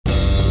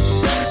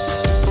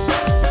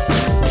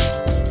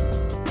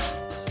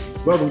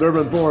Welcome to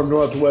Urban Forum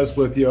Northwest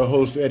with your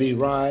host, Eddie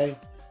Rye.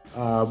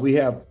 We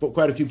have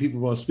quite a few people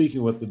we're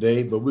speaking with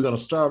today, but we're going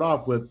to start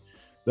off with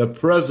the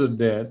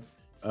president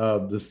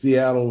of the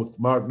Seattle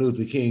Martin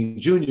Luther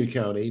King Jr.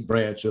 County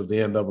branch of the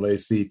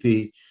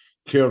NAACP,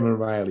 Carolyn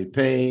Riley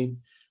Payne.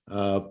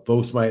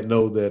 Folks might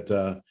know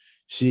that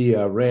she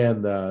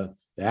ran the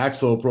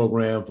AXO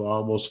program for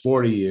almost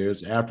 40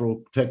 years,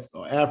 Afro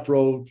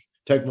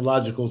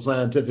Technological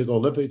Scientific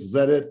Olympics. Is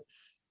that it,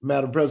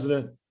 Madam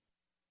President?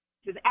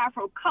 It's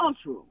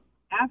Afro-cultural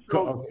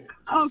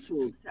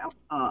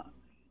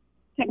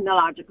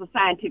technological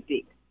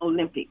scientific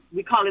Olympics.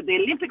 We call it the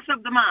Olympics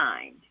of the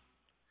mind.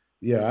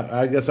 Yeah,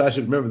 I guess I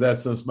should remember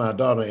that since my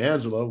daughter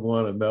Angela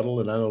won a medal,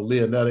 and I know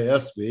Leonetta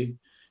Espy,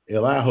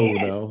 Elihu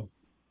now,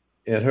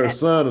 and her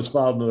son is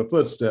following in her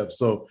footsteps.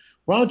 So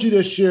why don't you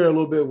just share a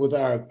little bit with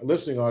our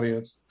listening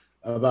audience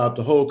about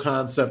the whole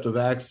concept of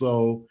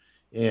AXO,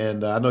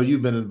 and I know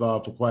you've been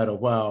involved for quite a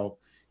while,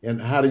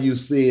 and how do you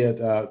see it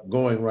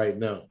going right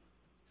now?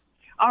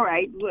 All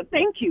right. Well,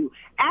 thank you.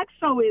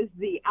 AXO is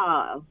the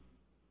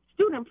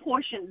student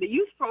portion, the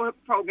youth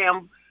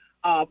program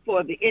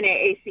for the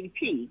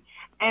NAACP.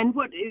 And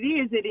what it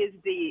is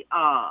the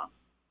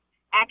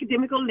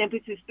academic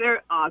Olympics. Is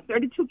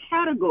 32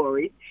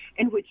 categories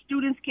in which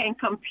students can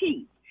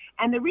compete.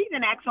 And the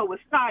reason AXO was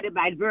started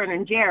by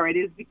Vernon Jarrett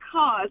is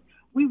because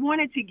we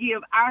wanted to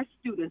give our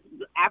students,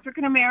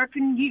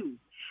 African-American youth,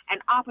 an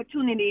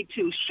opportunity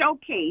to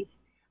showcase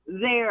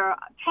their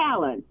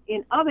talent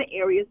in other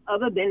areas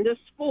other than the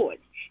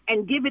sports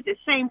and give it the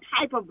same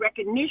type of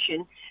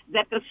recognition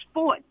that the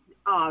sports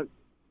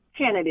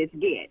candidates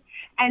get.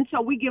 And so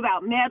we give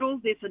out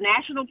medals. It's a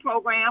national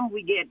program.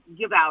 We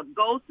give out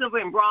gold, silver,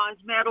 and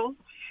bronze medals.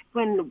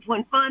 When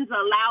funds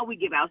allow, we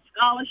give out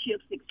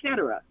scholarships,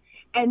 etc.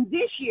 And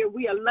this year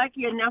we are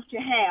lucky enough to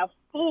have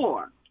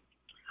 4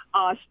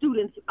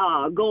 students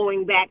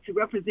going back to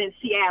represent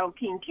Seattle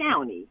King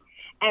County.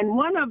 And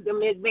one of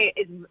them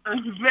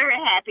I'm very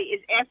happy,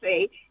 is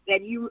F.A.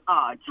 that you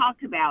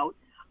talked about.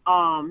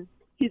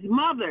 His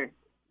mother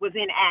was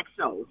in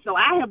AXO. So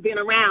I have been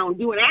around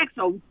doing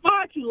AXO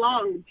far too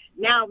long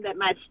now that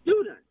my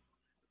students,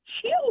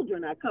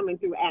 children, are coming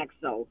through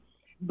AXO.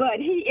 But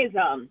he is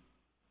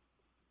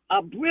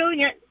a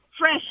brilliant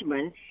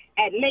freshman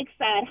at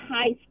Lakeside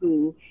High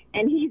School,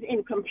 and he's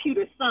in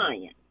computer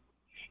science.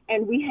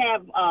 And we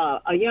have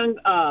a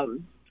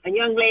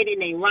young lady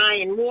named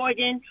Ryan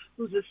Morgan,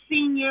 who's a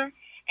senior,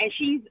 and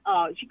she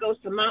goes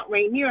to Mount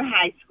Rainier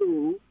High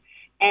School,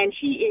 and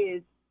she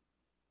is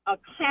a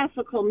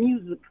classical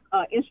music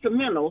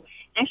instrumental,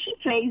 and she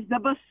plays the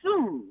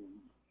bassoon.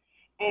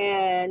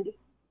 And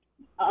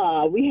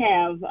we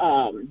have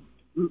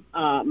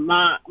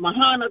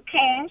Mahana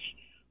Cash,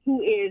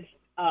 who is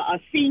a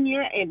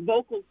senior in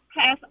vocal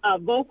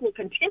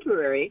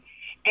contemporary,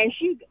 and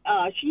she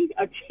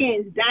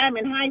attends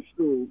Diamond High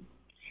School.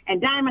 And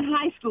Diamond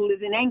High School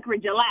is in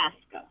Anchorage,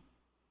 Alaska.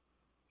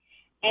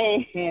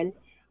 And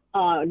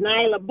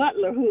Nyla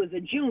Butler, who is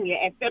a junior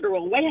at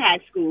Federal Way High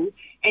School,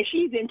 and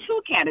she's in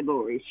 2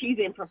 categories. She's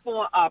in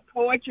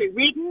poetry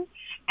written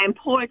and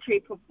poetry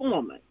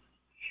performance.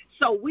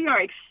 So we are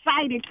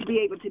excited to be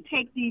able to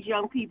take these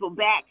young people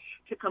back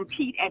to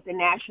compete at the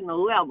national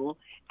level.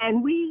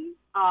 And we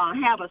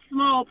have a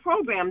small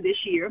program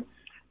this year,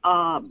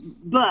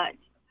 but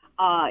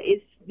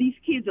these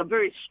kids are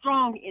very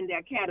strong in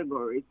their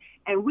categories.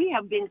 And we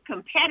have been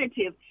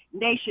competitive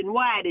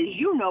nationwide, as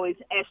you know, as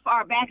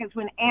far back as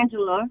when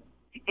Angela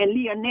and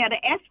Leonetta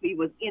Espy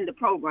was in the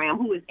program,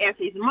 who is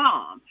Effie's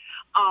mom.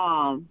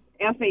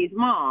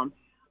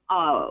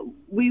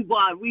 We've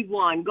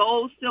won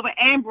gold, silver,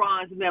 and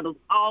bronze medals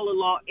all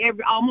along,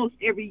 almost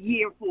every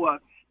year for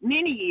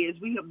many years.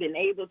 We have been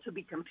able to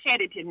be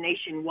competitive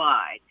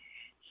nationwide.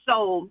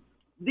 So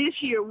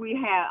this year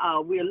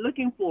we're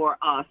looking for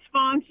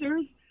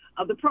sponsors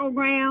of the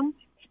program,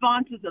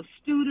 sponsors of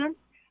students.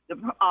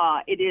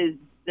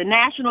 The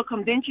national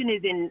convention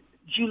is in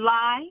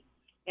July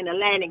in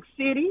Atlantic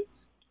City.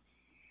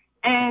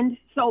 And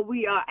so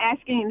we are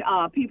asking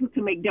people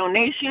to make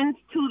donations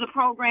to the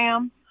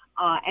program.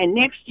 And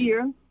next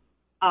year,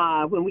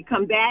 when we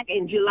come back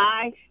in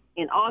July,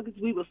 in August,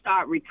 we will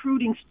start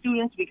recruiting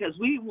students, because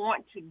we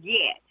want to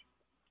get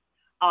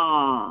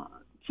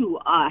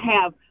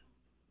have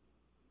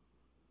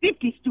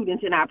 50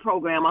 students in our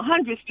program,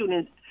 100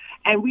 students,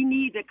 and we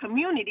need the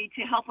community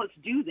to help us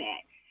do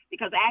that,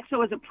 because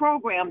AXO is a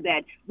program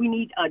that we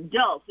need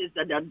adults. It's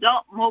an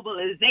adult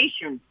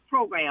mobilization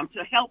program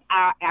to help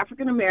our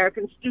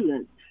African-American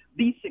students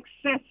be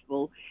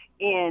successful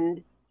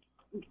in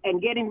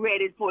getting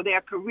ready for their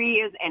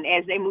careers and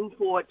as they move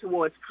forward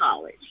towards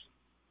college.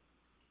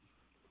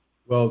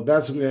 Well,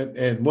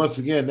 and once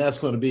again, that's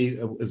going to be,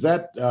 is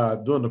that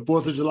during the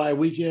 4th of July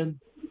weekend,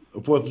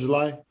 or 4th of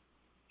July?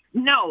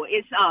 No,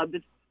 it's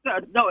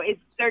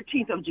it's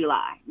 13th of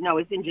July. No,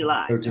 it's in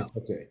July. 13th, no.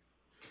 Okay.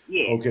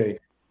 Yeah. Okay.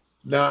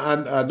 Now,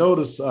 I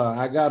noticed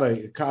I got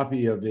a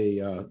copy of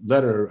a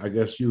letter, I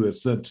guess you had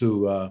sent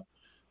to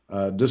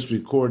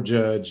District Court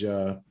Judge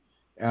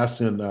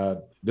asking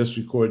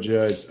District Court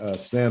Judge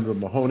Sarah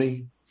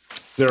Mahoney,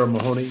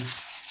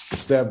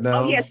 stepped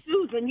down. Oh yes,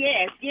 Susan.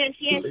 Yes.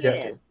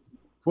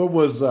 What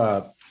was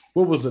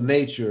the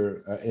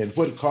nature and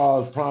what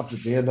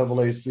prompted the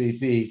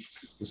NAACP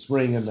to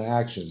spring into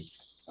action?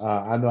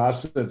 I know I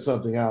sent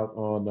something out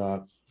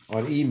on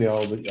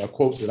email, a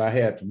quote that I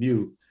had from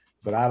you,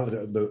 but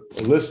the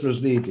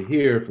listeners need to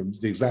hear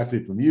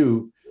exactly from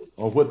you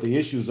on what the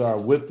issues are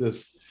with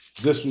this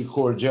district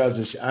court judge.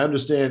 And I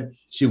understand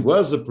she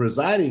was a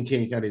presiding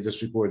King County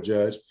District Court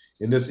judge,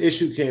 and this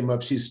issue came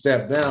up. She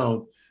stepped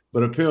down,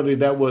 but apparently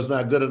that was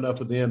not good enough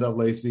for the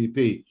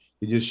NAACP.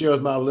 Can you share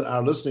with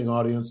our listening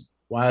audience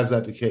why is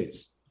that the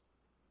case?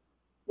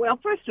 Well,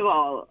 first of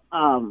all,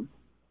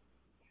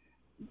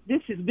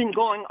 this has been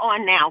going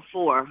on now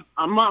for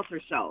a month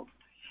or so,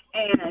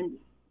 and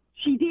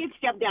she did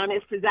step down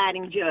as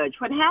presiding judge.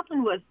 What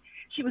happened was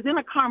she was in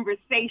a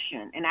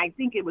conversation, and I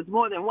think it was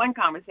more than one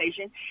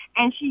conversation,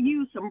 and she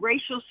used some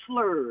racial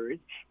slurs,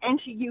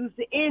 and she used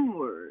the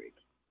N-word.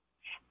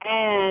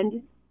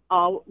 And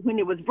when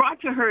it was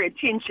brought to her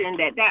attention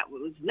that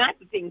was not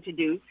the thing to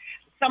do,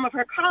 some of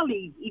her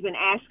colleagues even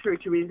asked her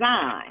to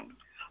resign.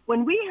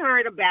 When we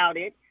heard about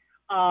it,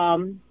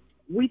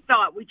 we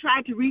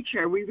tried to reach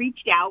her. We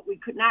reached out. We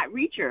could not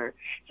reach her.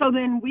 So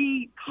then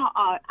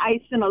I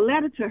sent a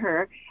letter to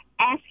her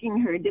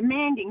asking her,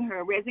 demanding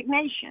her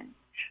resignation.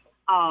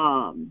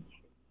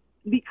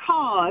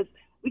 Because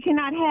we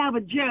cannot have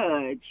a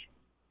judge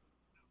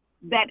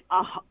that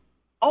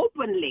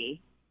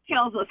openly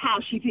tells us how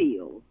she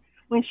feels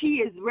when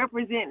she is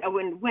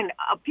when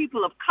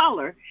people of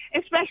color,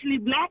 especially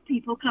Black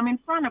people, come in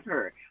front of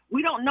her.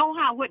 We don't know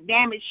what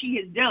damage she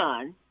has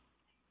done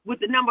with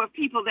the number of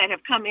people that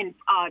have come in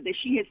that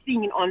she has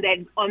seen on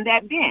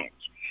that bench.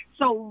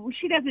 So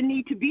she doesn't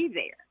need to be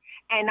there.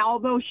 And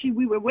although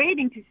we were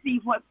waiting to see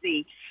what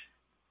the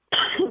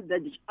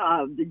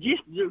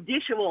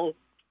judicial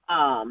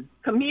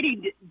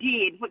committee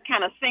did, what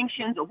kind of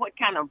sanctions or what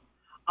kind of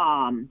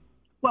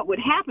what would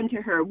happen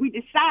to her, we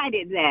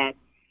decided that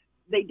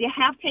they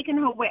have taken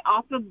her away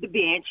off of the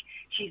bench.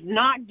 She's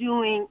not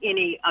doing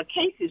any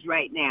cases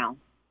right now.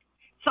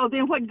 So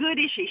then what good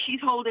is she? She's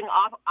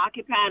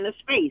occupying a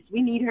space.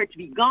 We need her to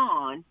be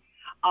gone.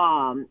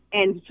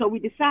 And so we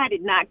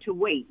decided not to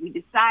wait. We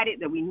decided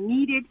that we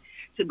needed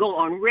to go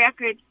on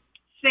record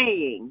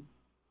saying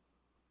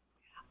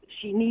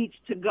she needs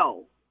to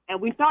go. And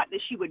we thought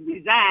that she would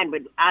resign,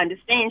 but I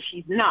understand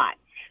she's not.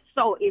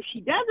 So if she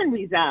doesn't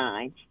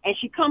resign and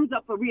she comes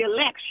up for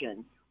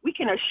re-election, we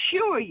can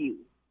assure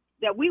you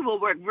that we will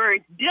work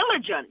very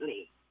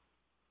diligently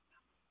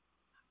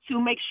to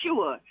make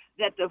sure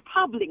that the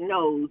public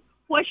knows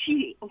who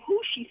she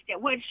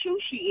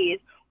is,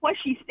 what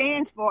she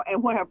stands for,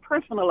 and what her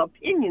personal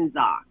opinions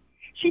are.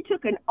 She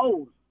took an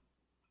oath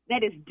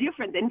that is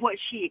different than what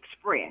she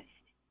expressed.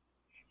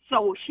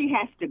 So she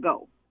has to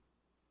go.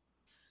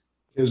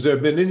 Has there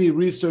been any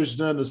research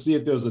done to see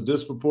if there's a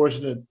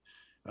disproportionate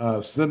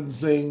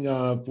sentencing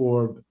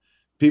for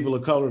people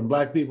of color and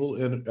Black people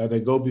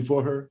that go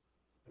before her?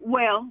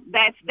 Well,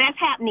 that's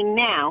happening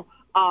now.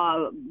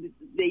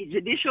 The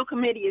Judicial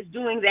Committee is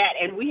doing that,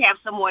 and we have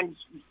someone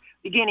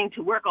beginning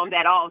to work on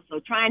that also,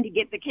 trying to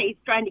get the case,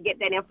 trying to get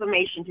that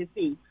information to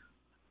see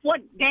what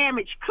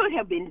damage could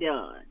have been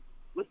done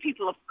with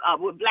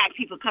with Black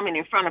people coming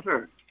in front of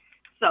her.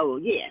 So,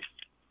 yes.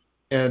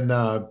 And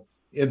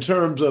in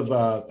terms of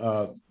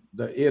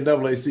the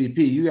NAACP,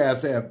 you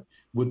guys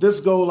would this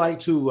go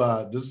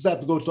does this have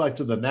to go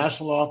to the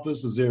national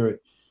office? Is there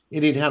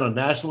any kind of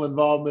national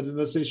involvement in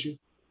this issue?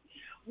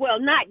 Well,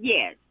 not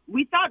yet.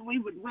 We thought we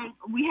would.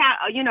 We have,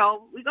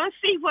 we're going to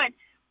see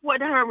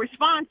what her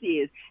response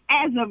is.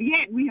 As of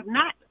yet, we have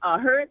not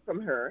heard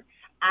from her.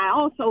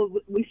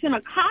 We sent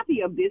a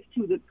copy of this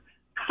to the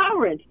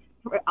current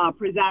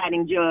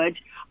presiding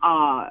judge.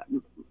 I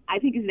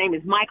think his name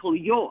is Michael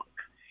York,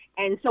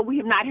 and so we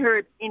have not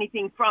heard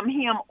anything from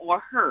him or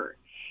her.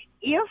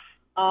 If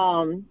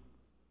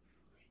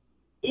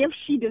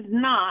she does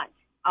not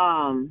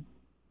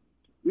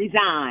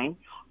resign,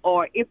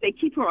 or if they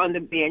keep her on the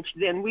bench,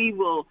 then we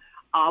will,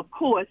 of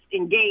course,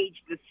 engage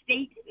the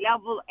state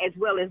level as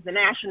well as the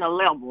national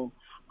level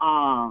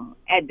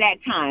at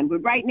that time. But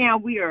right now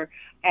we are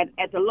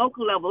at the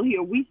local level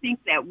here. We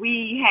think that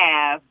we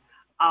have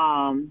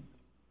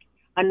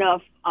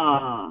enough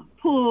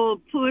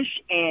push,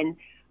 and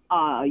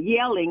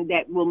yelling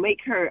that will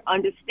make her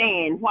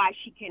understand why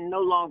she can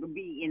no longer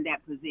be in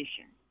that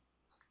position.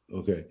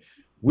 Okay.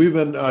 We've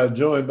been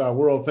joined by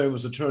world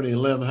famous attorney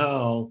Lim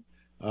Howell.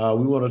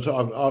 We want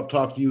to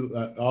talk to you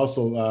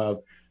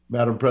also,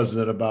 Madam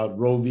President, about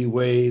Roe v.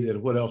 Wade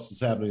and what else is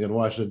happening in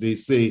Washington,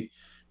 D.C.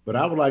 But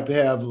I would like to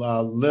have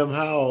Lim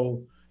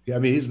Howell. I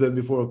mean, he's been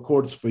before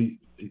courts for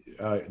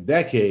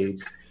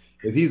decades.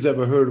 If he's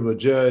ever heard of a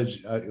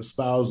judge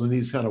espousing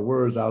these kind of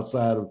words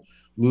outside of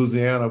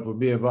Louisiana, where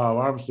me and Bob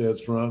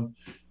Armstead's from,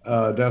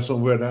 down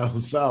somewhere down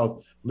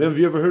south. Lim, have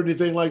you ever heard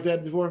anything like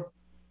that before?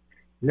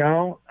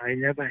 No, I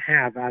never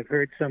have. I've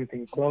heard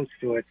something close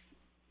to it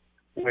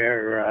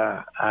where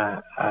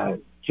a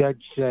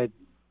judge said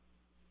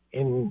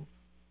in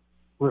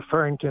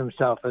referring to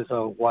himself as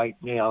a white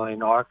male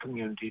in our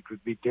community, it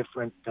would be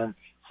different than,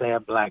 say, a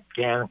black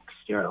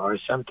gangster or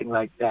something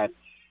like that.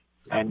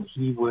 And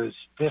he was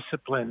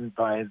disciplined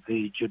by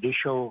the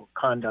Judicial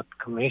Conduct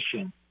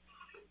Commission.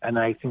 And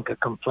I think a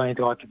complaint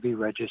ought to be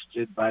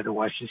registered by the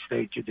Washington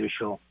State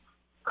Judicial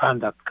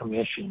Conduct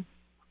Commission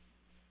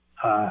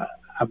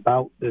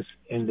about this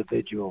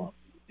individual.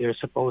 They're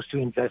supposed to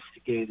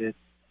investigate it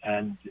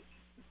and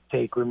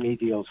take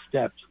remedial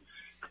steps.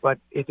 But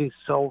it is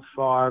so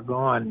far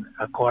gone,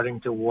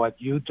 according to what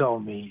you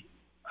told me,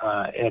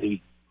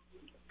 Eddie,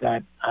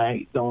 that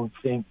I don't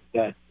think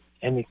that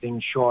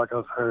anything short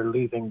of her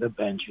leaving the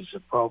bench is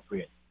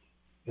appropriate.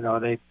 You know,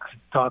 they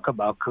talk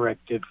about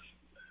corrective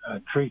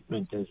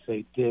treatment as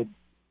they did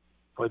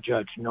for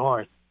Judge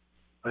North,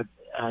 but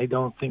I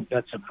don't think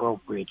that's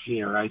appropriate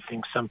here. I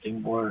think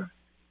something more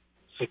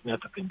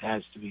significant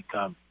has to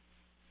become.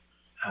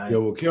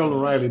 Carolyn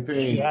Riley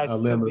Payne, he has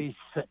to be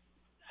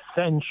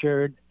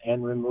censured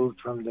and removed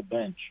from the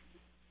bench.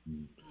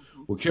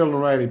 Well, Carolyn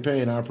Riley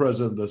Payne, our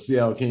president of the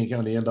Seattle King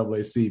County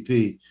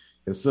NAACP,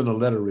 has sent a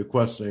letter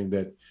requesting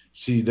that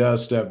she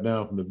does step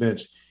down from the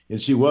bench.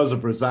 And she was a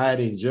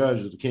presiding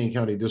judge of the King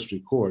County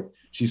District Court.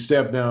 She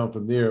stepped down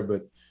from there,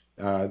 but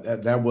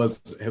that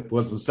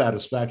wasn't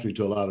satisfactory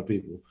to a lot of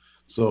people.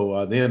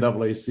 So the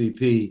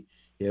NAACP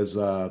has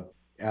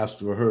asked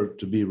for her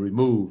to be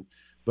removed.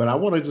 But I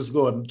want to just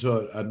go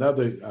into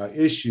another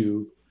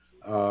issue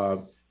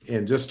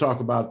and just talk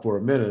about for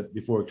a minute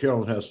before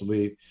Carolyn has to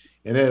leave.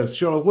 And that is,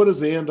 Carolyn, what is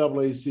the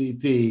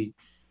NAACP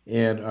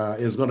and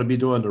is going to be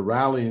doing to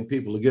rallying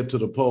people to get to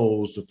the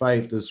polls to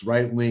fight this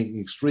right-wing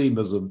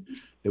extremism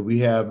that we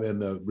have in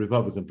the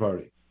Republican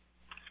Party?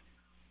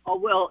 Oh,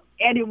 well,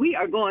 Eddie, we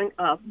are going,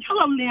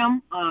 hello,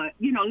 Lim.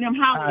 Lim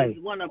Howard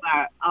is one of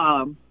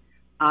our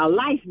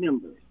life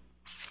members.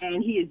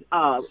 And he is,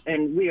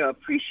 and we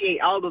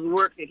appreciate all of the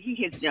work that he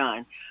has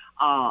done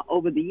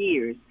over the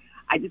years.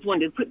 I just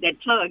wanted to put that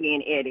plug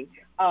in, Eddie.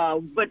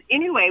 But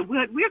anyway,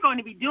 what we're going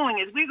to be doing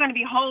is we're going to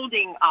be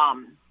holding,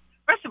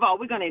 first of all,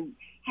 we're going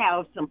to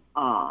have some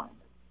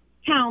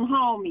town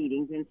hall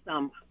meetings and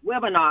some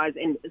webinars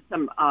and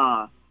some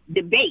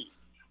debates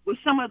with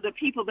some of the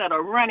people that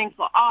are running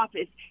for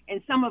office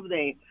and some of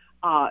the,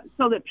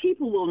 so that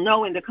people will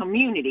know in the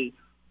community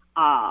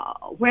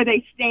where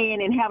they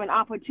stand and have an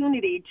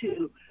opportunity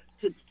to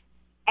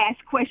ask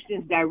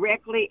questions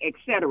directly, et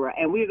cetera.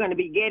 And we're going to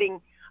be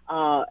getting,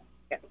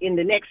 in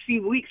the next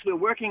few weeks, we're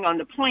working on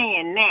the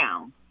plan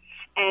now.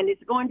 And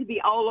it's going to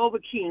be all over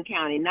King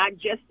County, not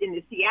just in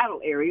the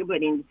Seattle area,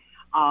 but in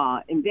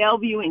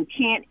Bellevue and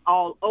Kent,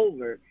 all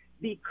over,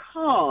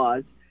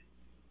 because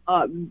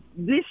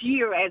this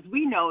year, as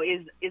we know,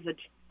 is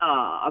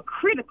a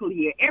critical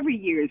year. Every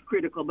year is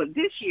critical, but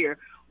this year,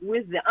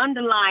 with the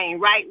underlying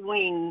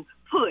right-wing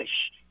push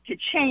to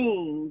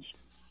change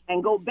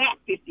and go back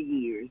 50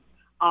 years,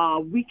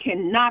 we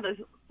cannot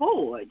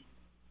afford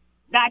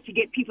not to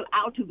get people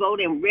out to vote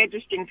and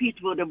registering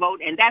people to vote.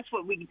 And that's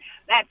what we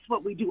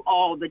do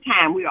all the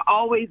time. We are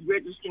always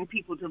registering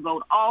people to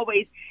vote,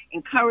 always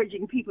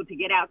encouraging people to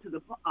get out to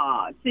the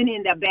send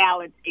in their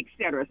ballots, et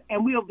cetera.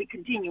 And we'll be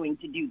continuing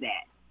to do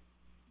that.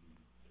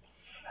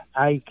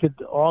 I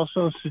could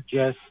also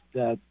suggest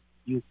that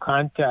you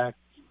contact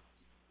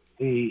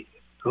the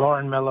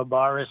Lauren Miller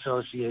Bar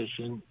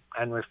Association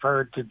and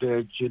refer to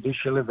their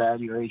Judicial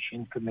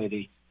Evaluation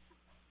Committee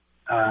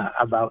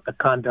about the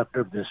conduct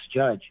of this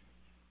judge.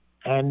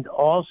 And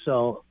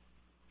also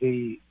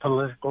the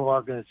political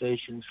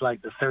organizations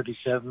like the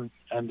 37th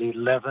and the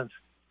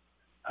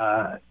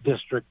 11th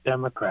District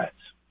Democrats.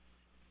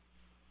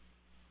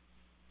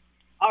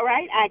 All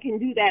right, I can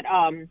do that.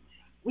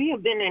 We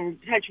have been in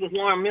touch with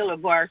Lauren Miller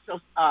Bar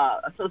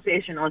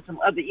Association on some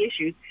other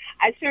issues.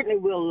 I certainly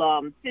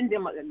will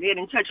get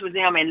in touch with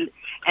them and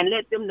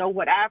let them know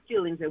what our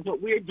feelings and what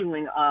we're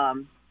doing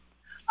on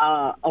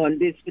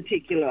this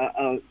particular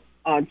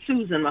on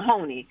Susan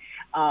Mahoney.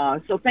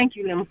 So thank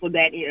you, Lim, for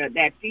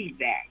that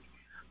feedback.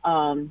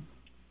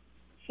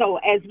 So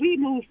as we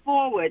move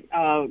forward,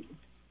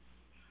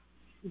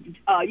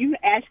 you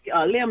asked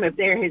Lim if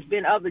there has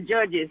been other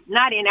judges,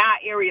 not in our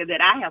area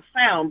that I have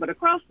found, but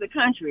across the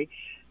country.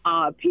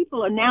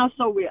 People are now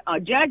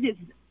judges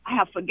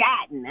have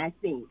forgotten, I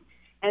think.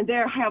 And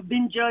there have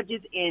been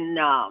judges in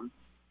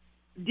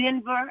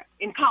Denver,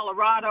 in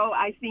Colorado,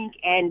 I think,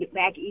 and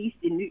back east,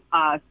 in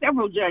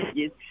several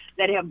judges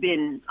that have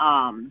been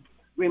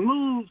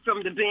removed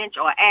from the bench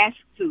or asked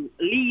to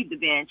leave the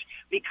bench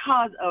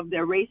because of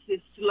their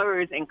racist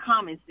slurs and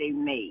comments they've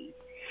made.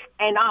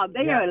 And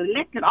they are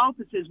elected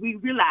officers. We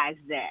realize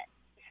that.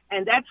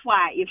 And that's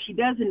why if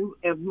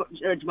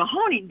Judge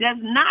Mahoney does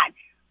not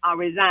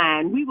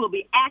resign, we will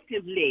be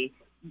actively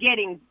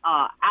getting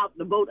out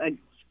the vote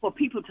for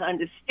people to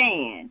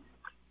understand.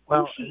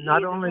 Well,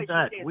 not only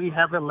that, we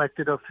have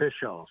elected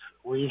officials.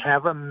 We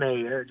have a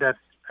mayor that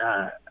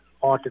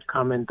ought to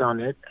comment on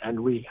it,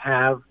 and we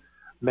have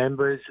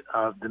members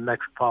of the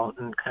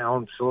Metropolitan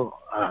Council,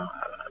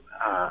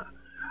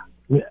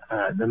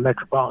 the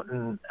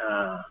Metropolitan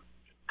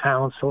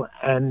council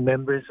and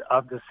members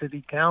of the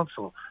city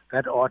council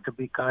that ought to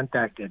be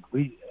contacted.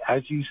 We,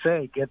 as you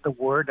say, get the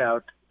word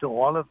out to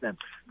all of them.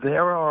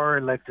 There are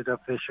elected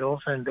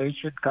officials, and they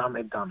should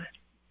comment on it.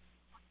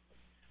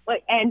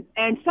 But and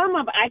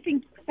I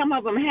think some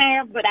of them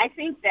have, but I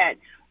think that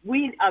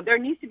there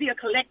needs to be a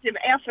collective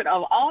effort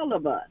of all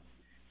of us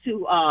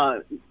to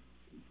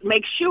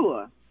make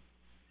sure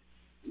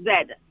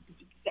that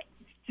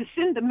to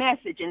send the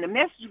message, and the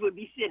message would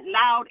be sent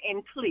loud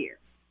and clear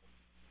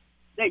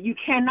that you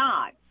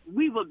cannot.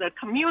 The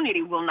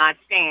community will not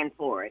stand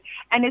for it,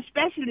 and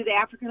especially the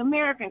African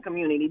American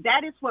community.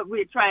 That is what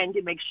we're trying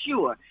to make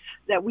sure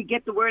that we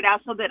get the word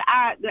out, so that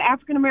the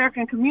African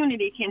American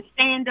community can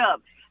stand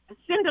up,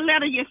 send a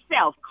letter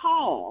yourself,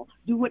 call,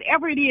 do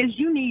whatever it is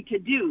you need to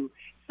do,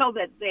 so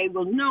that they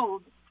will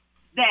know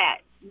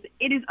that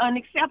it is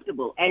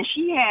unacceptable. And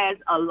she has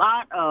a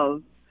lot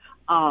of,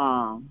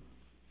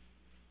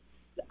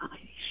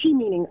 she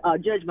meaning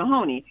Judge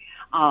Mahoney.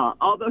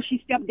 Although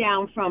she stepped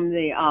down from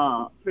the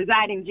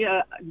presiding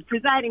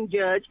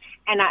judge,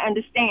 and I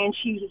understand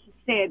she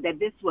said that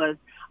this was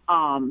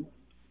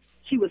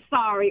she was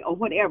sorry or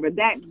whatever.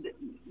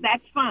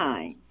 That's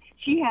fine.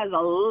 She has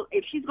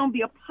if she's going to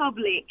be a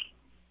public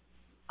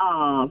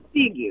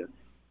figure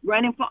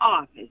running for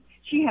office,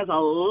 she has a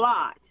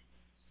lot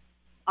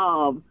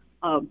of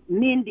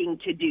mending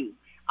to do,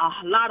 a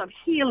lot of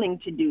healing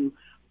to do,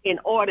 in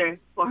order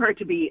for her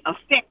to be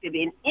effective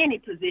in any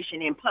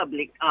position in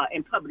public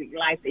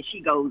life that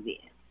she goes in.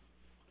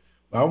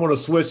 I want to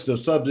switch the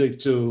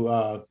subject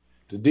to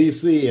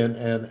DC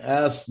and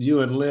ask you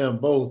and Lim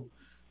both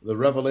the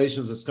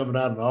revelations that's coming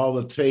out and all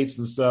the tapes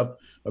and stuff.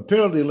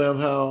 Apparently, Lim,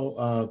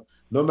 how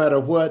no matter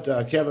what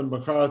Kevin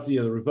McCarthy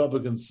or the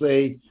Republicans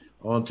say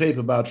on tape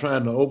about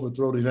trying to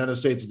overthrow the United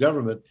States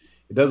government,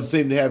 it doesn't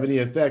seem to have any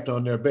effect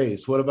on their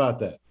base. What about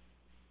that?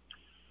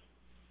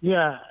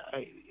 Yeah.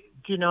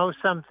 Do you know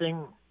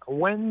something?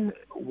 When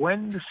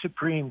the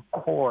Supreme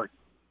Court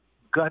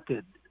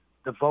gutted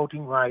the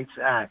Voting Rights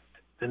Act,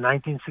 the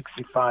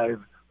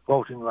 1965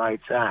 Voting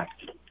Rights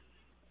Act,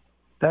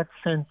 that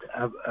sent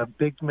a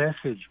big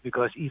message,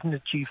 because even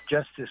the Chief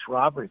Justice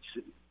Roberts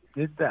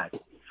did that.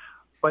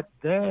 But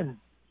then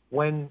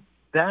when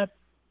the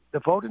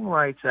Voting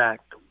Rights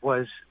Act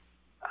was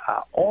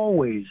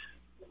always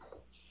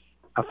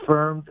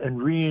affirmed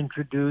and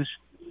reintroduced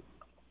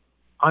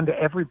under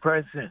every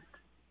president,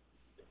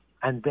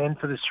 and then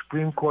for the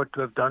Supreme Court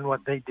to have done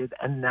what they did,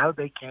 and now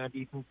they can't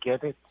even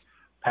get it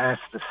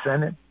past the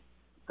Senate.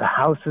 The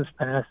House has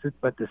passed it,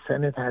 but the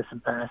Senate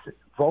hasn't passed it.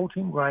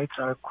 Voting rights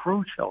are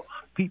crucial.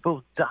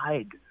 People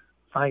died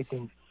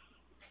fighting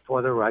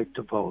for the right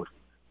to vote,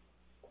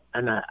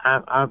 and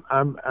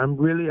I'm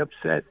really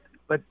upset.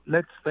 But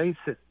let's face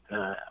it,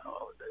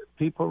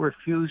 people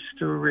refuse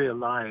to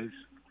realize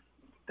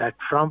that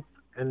Trump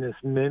and his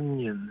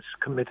minions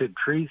committed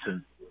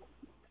treason.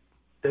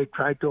 They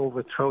tried to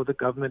overthrow the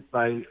government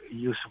by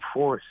use of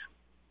force,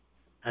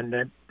 and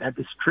that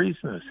is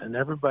treasonous. And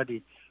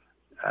everybody,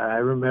 I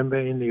remember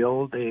in the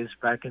old days,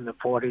 back in the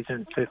 40s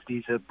and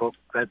 50s, a book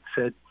that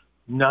said,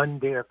 "None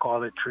dare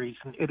call it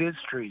treason." It is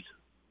treason.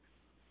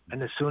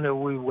 And the sooner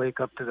we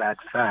wake up to that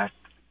fact,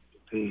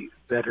 the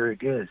better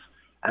it is.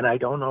 And I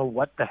don't know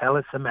what the hell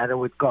is the matter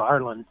with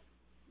Garland.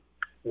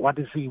 What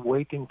is he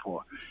waiting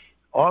for?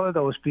 All of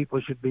those people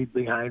should be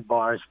behind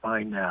bars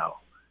by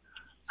now.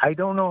 I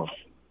don't know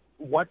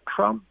what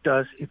Trump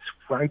does. It's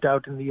right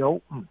out in the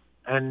open,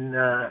 and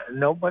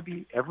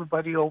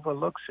everybody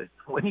overlooks it.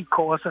 When he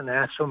calls and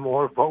asks for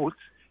more votes,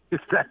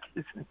 if that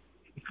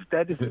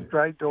isn't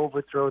trying to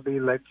overthrow the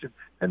election,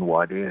 then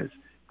what is?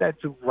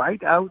 That's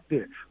right out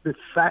there. The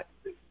fact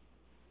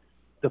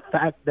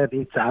that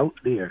it's out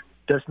there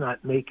does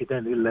not make it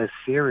any less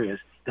serious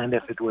than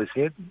if it was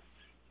hidden.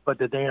 But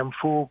the damn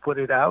fool put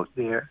it out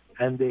there,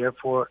 and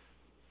therefore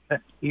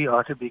he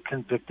ought to be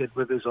convicted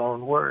with his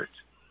own words.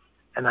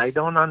 And I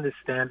don't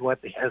understand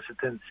what the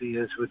hesitancy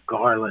is with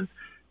Garland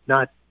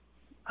not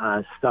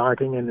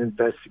starting an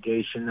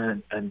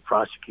investigation and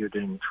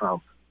prosecuting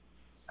Trump.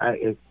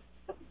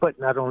 But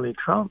not only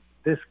Trump,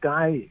 this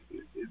guy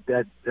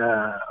that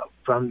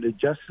from the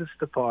Justice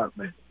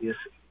Department, the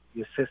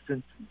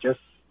Assistant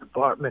Justice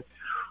Department,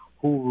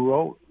 who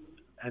wrote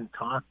and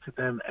talked to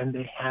them, and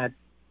they had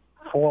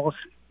false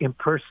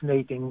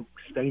impersonating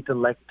state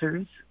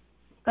electors.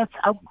 That's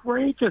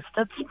outrageous.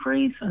 That's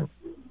treason.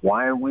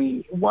 Why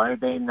are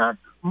they not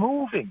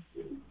moving?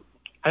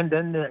 And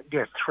then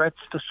their threats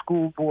to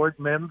school board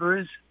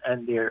members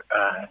and their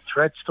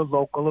threats to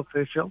local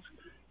officials,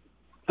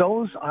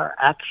 those are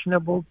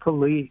actionable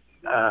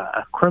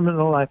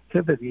criminal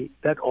activity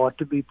that ought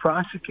to be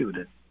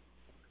prosecuted.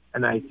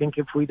 And I think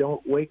if we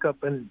don't wake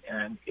up and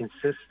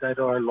insist that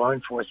our law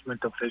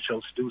enforcement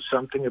officials do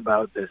something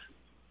about this,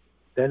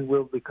 then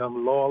we'll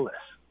become lawless.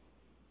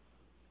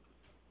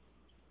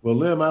 Well,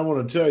 Lim, I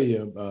want to tell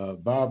you,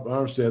 Bob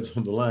Armstead's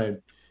on the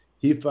line.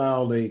 He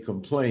filed a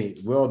complaint,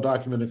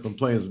 well-documented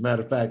complaint. As a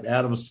matter of fact,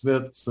 Adam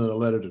Smith sent a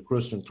letter to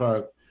Christian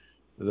Clark,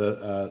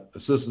 the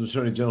Assistant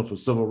Attorney General for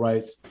Civil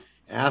Rights.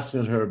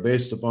 asking her,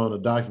 based upon the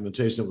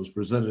documentation that was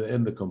presented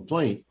in the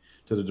complaint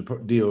to the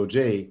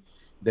DOJ,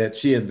 that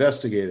she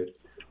investigated.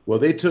 Well,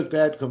 they took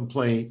that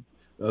complaint,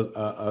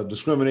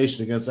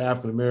 discrimination against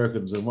African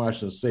Americans in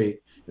Washington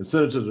State, and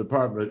sent it to the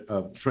Department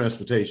of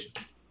Transportation.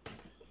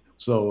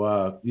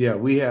 So,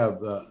 we have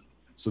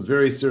some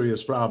very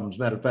serious problems.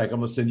 Matter of fact, I'm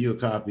going to send you a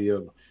copy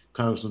of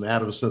Congressman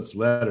Adam Smith's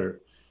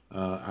letter.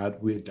 I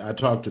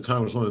talked to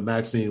Congresswoman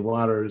Maxine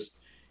Waters,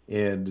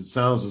 and it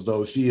sounds as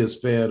though she is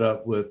fed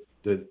up with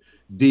the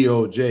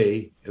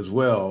DOJ as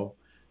well.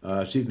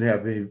 She didn't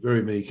have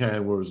very many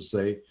kind words to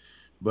say,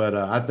 but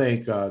I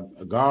think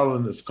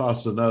Garland is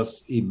costing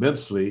us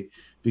immensely,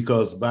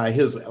 because by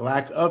his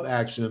lack of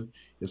action,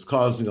 it's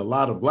causing a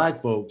lot of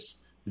Black folks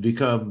to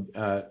become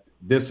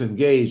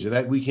disengaged, and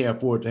that we can't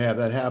afford to have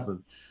that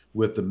happen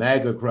with the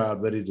MAGA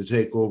crowd ready to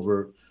take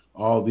over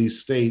all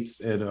these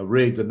states and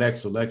rig the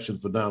next election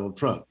for Donald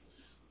Trump.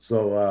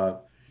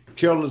 So,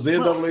 Carolyn, is the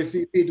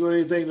NAACP doing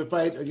anything to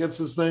fight against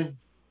this thing?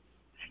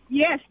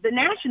 Yes, the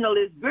National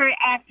is very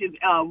active.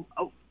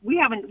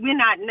 We're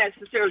not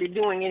necessarily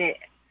doing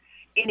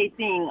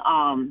anything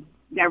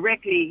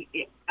directly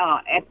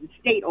at the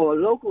state or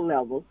local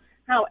level.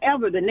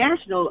 However, the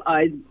National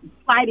is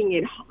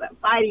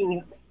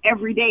fighting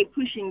every day,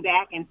 pushing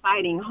back and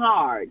fighting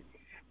hard.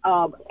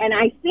 And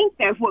I think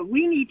that what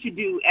we need to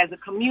do as a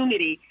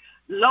community,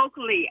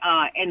 locally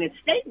and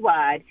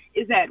statewide,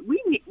 is that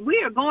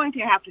we are going to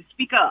have to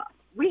speak up.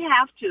 We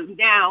have to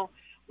now.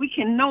 We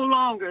can no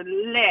longer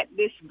let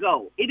this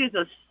go. It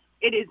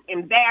is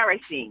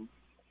embarrassing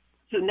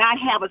to not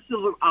have a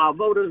Civil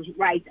Voters'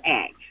 Rights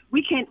Act.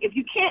 If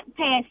you can't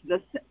pass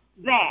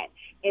that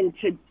in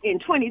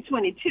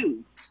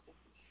 2022,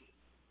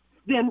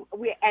 then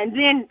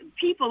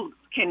people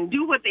can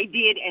do what they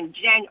did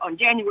on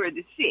January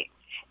the 6th.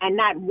 And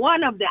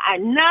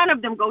none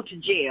of them go to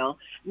jail.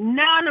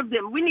 None of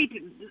them. We need to,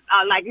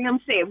 like Lim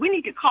said, we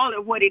need to call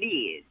it what it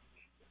is,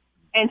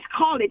 and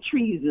call it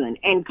treason,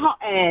 and call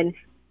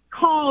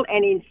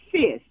and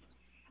insist,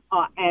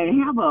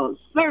 and have a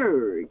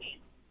surge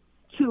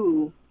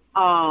to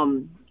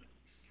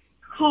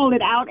call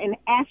it out and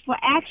ask for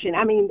action.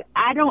 I mean,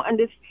 I don't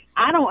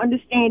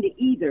understand it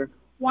either.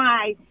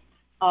 Why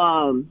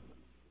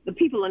the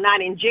people are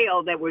not in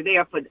jail that were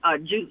there for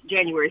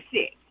January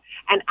 6th.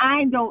 And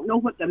I don't know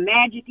what the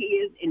magic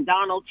is in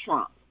Donald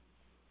Trump.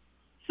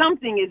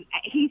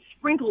 He's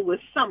sprinkled with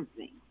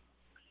something.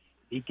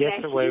 He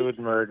gets away with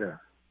murder.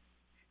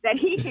 That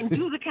he can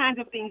do the kinds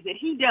of things that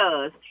he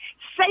does,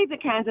 say the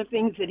kinds of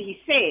things that he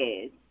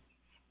says,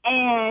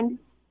 and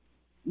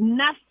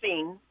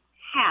nothing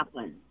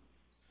happens.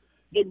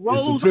 It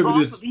rolls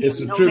off of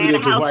him, no matter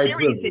how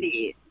serious it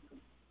is.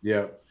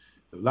 Yeah.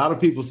 A lot of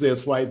people say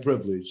it's white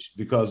privilege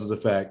because of the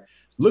fact.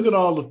 Look at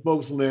all the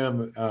folks,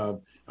 Lim.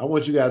 I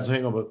want you guys to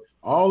hang on. But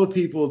all the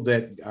people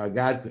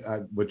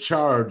that were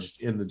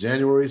charged in the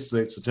January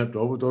 6th attempt to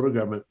overthrow the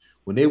government,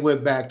 when they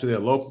went back to their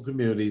local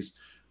communities,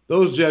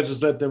 those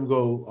judges let them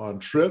go on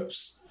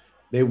trips.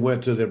 They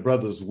went to their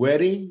brother's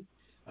wedding.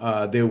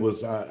 There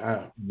was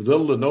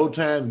little to no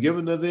time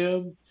given to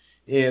them.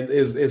 And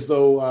as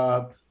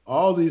though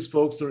all these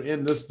folks are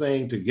in this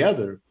thing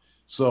together.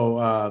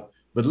 So,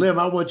 but Lim,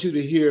 I want you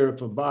to hear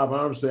from Bob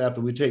Armstead after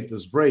we take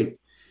this break.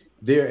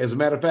 There, as a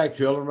matter of fact,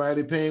 Carolyn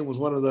Riley Payne was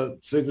one of the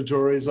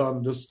signatories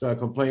on this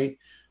complaint.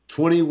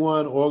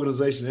 21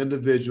 organization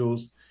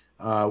individuals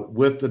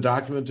with the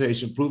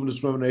documentation proving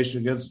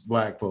discrimination against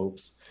Black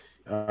folks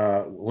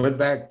went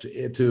back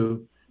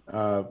to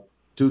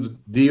the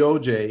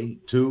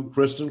DOJ, to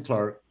Kristen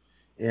Clark,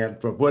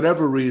 and for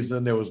whatever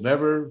reason, there was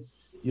never,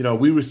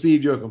 we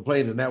received your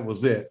complaint and that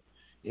was it.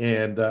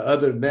 And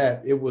other than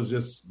that, it was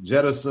just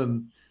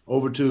jettisoned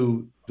over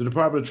to the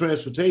Department of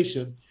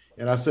Transportation.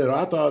 And I said,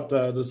 I thought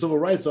the Civil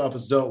Rights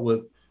Office dealt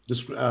with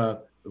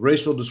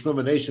racial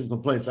discrimination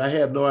complaints. I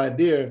had no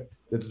idea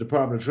that the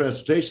Department of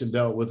Transportation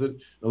dealt with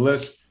it,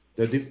 unless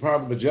the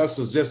Department of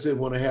Justice just didn't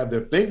want to have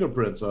their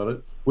fingerprints on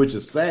it, which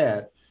is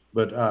sad.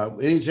 But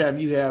anytime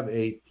you have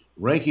a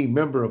ranking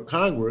member of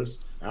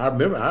Congress, I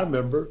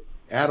remember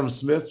Adam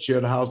Smith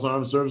chaired the House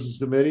Armed Services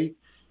Committee.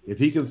 If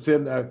he can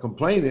send a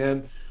complaint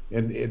in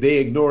and they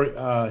ignore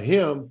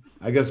him,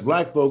 I guess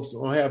Black folks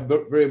don't have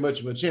very much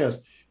of a chance.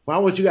 Well, I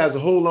want you guys to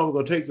hold on. We're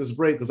going to take this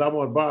break because I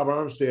want Bob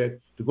Armstead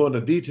to go into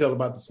detail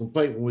about this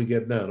complaint when we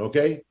get done,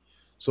 okay?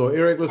 So,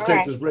 Eric, let's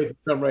take this break and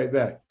come right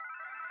back.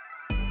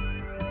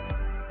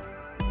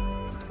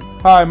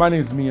 Hi, my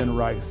name is Mian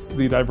Rice,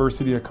 the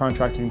Diversity and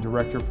Contracting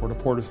Director for the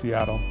Port of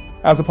Seattle.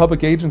 As a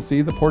public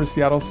agency, the Port of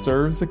Seattle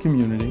serves the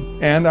community,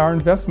 and our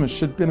investments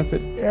should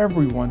benefit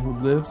everyone who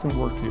lives and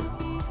works here.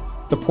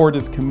 The Port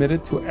is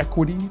committed to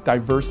equity,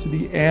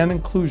 diversity, and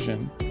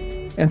inclusion,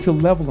 and to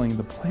leveling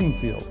the playing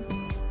field.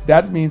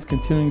 That means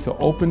continuing to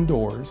open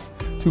doors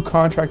to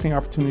contracting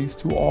opportunities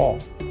to all,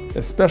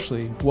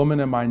 especially women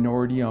and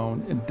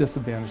minority-owned and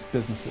disadvantaged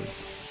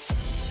businesses.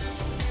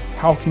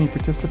 How can you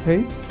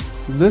participate?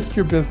 List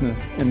your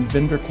business in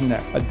Vendor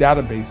Connect, a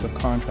database of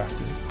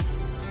contractors.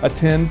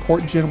 Attend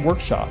PortGen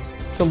workshops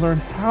to learn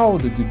how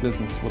to do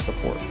business with the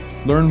Port.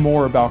 Learn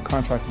more about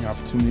contracting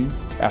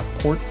opportunities at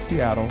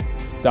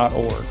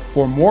portseattle.org.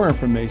 For more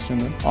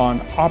information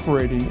on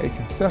operating a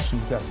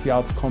concessions at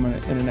Seattle-Tacoma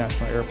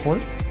International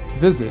Airport,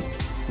 visit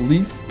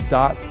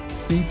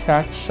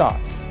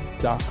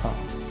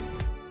lease.ctacshops.com.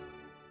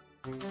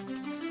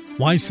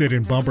 Why sit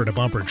in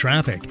bumper-to-bumper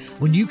traffic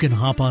when you can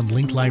hop on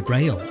Link Light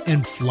Rail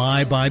and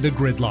fly by the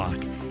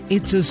gridlock?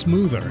 It's a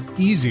smoother,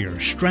 easier,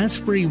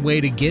 stress-free way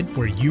to get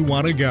where you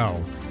want to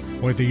go.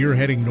 Whether you're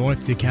heading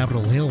north to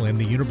Capitol Hill and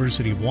the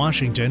University of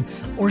Washington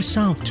or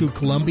south to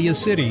Columbia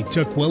City,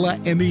 Tukwila,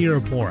 and the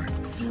airport,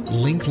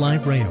 Link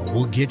Light Rail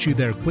will get you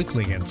there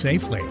quickly and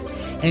safely.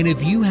 And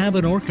if you have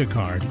an ORCA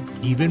card,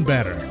 even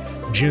better.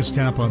 Just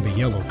tap on the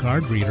yellow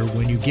card reader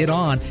when you get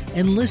on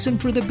and listen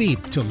for the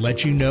beep to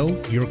let you know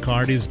your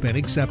card has been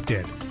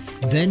accepted.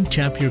 Then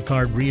tap your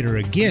card reader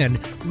again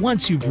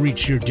once you've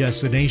reached your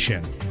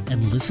destination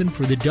and listen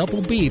for the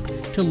double beep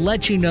to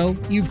let you know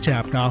you've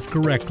tapped off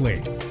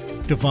correctly.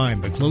 To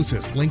find the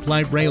closest Link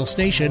Light Rail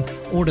station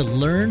or to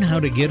learn how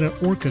to get an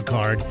ORCA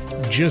card,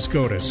 just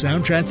go to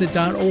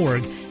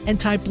soundtransit.org and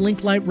type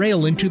Link Light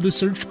Rail into the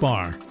search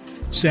bar.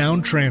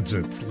 Sound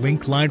Transit's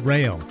Link Light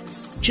Rail.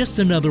 Just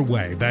another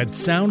way that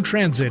Sound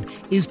Transit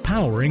is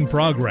powering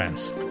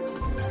progress.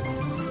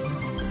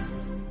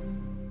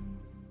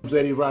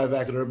 Eddie Rye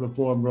back at Urban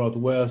Forum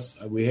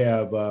Northwest. We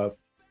have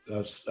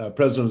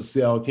President of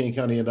Seattle King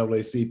County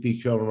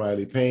NAACP, Carolyn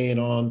Riley Payne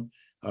on,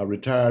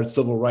 retired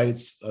civil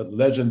rights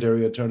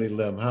legendary attorney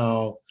Lem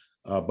Howell,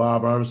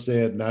 Bob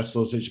Armstead,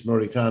 National Association of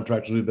Minority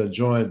Contractors. We've been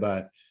joined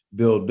by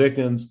Bill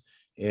Dickens,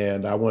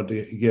 and I want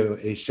to give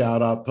a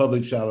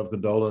public shout out of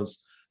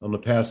condolence on the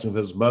passing of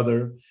his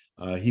mother.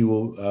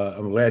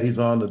 I'm glad he's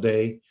on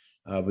today,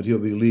 but he'll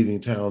be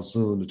leaving town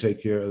soon to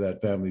take care of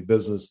that family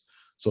business.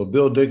 So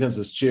Bill Dickens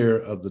is chair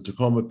of the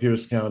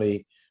Tacoma-Pierce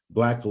County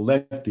Black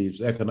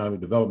Collectives Economic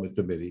Development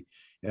Committee.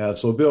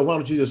 So Bill, why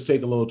don't you just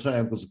take a little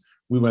time, because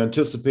we were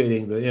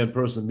anticipating the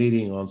in-person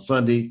meeting on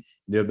Sunday.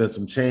 There have been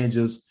some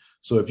changes.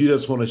 So if you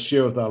just want to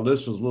share with our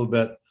listeners a little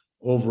bit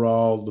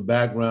overall, the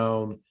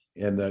background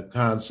and the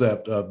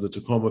concept of the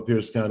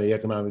Tacoma-Pierce County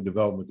Economic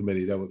Development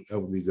Committee, that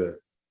would be good.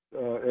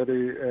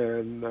 Eddie,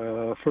 and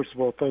first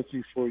of all, thank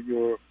you for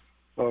your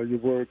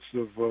words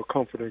of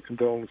comfort and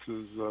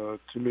condolences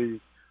to me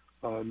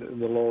in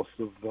the loss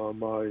of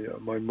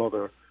my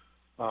mother.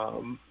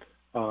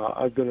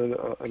 I've been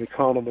an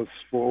economist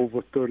for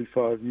over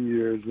 35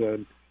 years,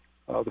 and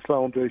the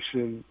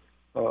foundation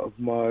of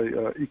my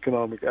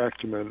economic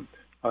acumen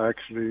I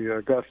actually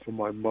got from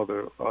my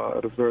mother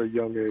at a very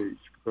young age,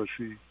 because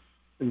she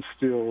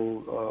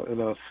instilled in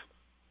us,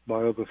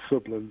 my other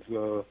siblings,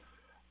 the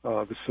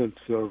sense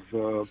of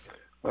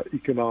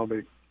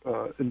economic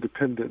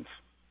independence,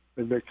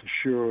 and making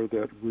sure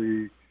that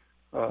we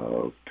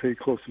pay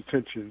close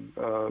attention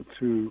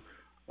to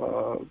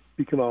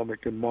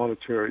economic and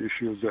monetary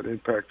issues that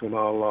impact on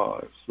our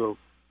lives. So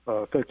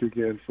thank you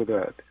again for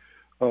that.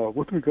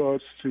 With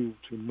regards to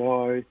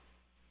my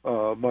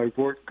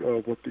work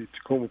with the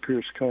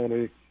Tacoma-Pierce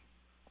County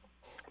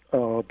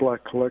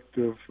Black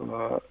Collective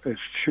as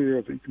chair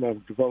of the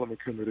Economic Development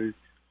Committee,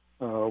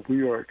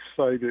 we are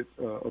excited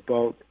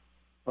about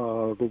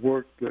the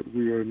work that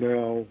we are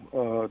now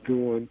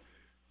doing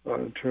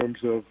in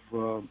terms of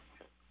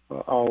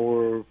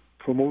our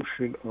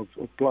promotion of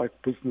black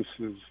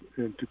businesses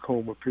in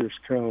Tacoma-Pierce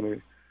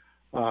County.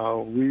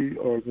 We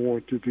are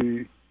going to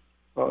be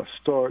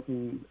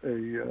starting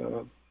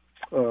a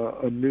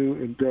new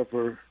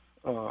endeavor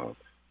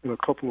in a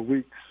couple of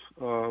weeks,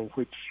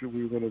 which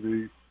we're going to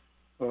be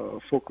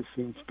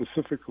focusing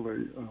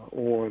specifically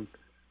on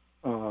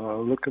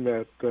looking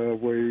at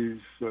ways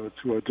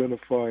to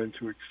identify and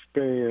to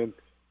expand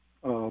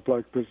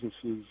black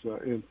businesses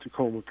in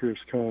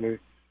Tacoma-Pierce County.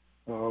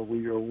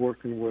 We are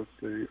working with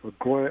a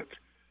grant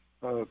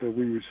that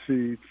we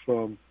received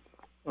from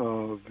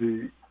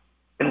the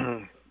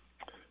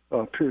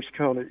Pierce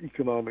County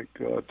Economic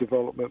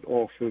Development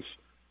Office.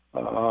 It's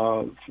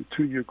a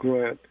 2-year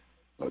grant,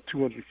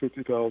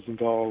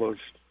 $250,000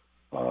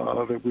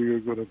 that we are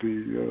going to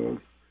be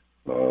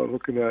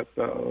looking at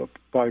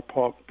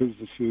BIPOC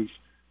businesses.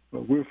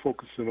 We're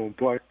focusing on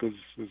black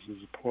businesses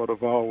as a part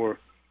of our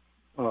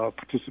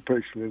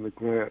participation in the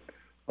grant.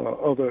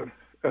 Other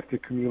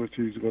ethnic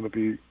communities are going to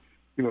be,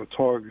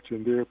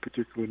 targeting their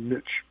particular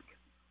niche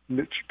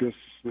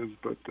businesses,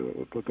 but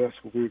that's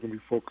what we're going to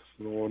be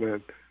focusing on,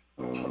 and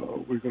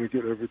we're going to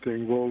get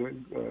everything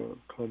rolling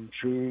come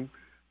June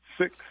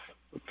 6th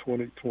of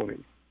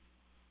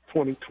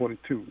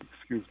 2022.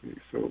 Excuse me.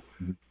 So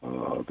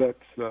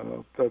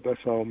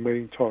that's our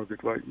main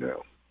target right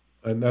now.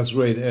 And that's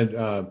great. And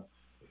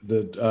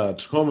the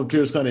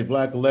Tacoma-Pierce County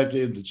Black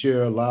Collective, the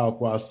chair, Lyle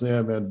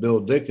Quasim, and Bill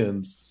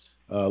Dickens,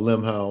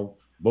 Lem Howell,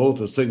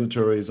 both are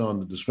signatories on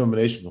the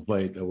discrimination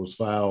complaint that was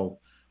filed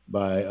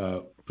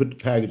by,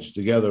 packaged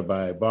together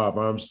by Bob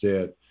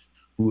Armstead,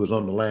 who is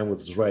on the line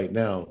with us right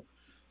now.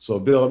 So,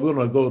 Bill, we're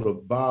going to go to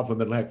Bob for a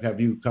minute and have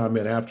you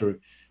comment after.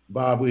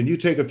 Bob, can you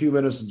take a few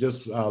minutes and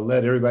just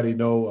let everybody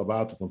know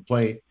about the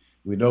complaint?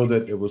 We know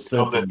that it was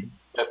sent. Go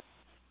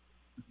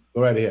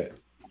right ahead.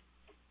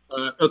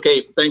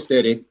 Okay, thanks,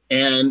 Eddie.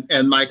 And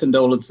my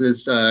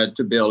condolences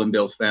to Bill and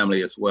Bill's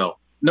family as well.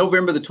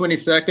 November the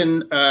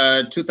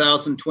 22nd,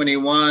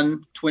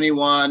 2021,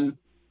 21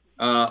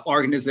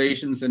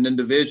 organizations and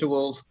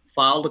individuals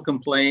filed a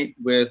complaint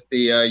with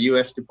the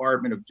U.S.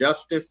 Department of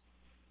Justice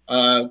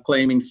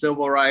claiming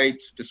civil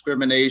rights,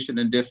 discrimination,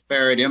 and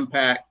disparate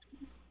impact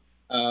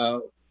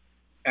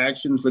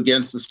actions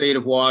against the state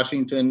of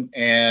Washington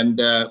and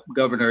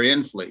Governor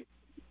Inslee.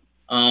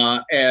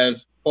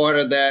 As part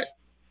of that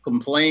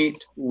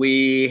complaint,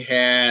 we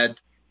had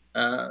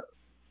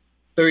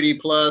 30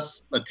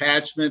 plus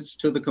attachments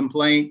to the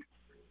complaint.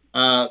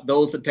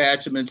 Those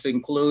attachments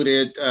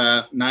included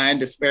 9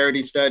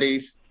 disparity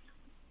studies,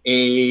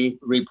 a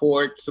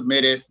report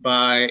submitted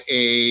by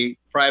a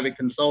private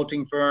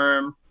consulting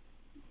firm,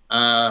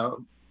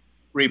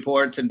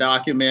 reports and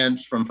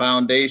documents from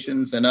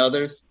foundations and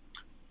others,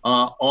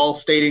 all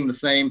stating the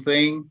same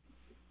thing,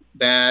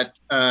 that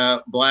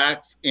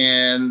Blacks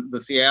in the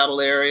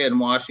Seattle area and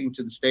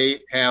Washington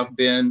state have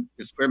been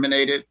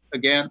discriminated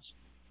against.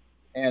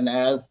 And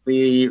as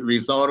the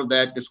result of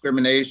that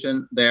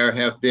discrimination, there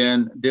have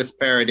been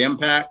disparate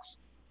impacts.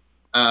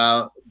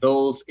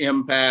 Those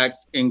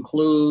impacts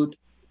include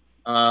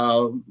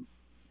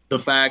the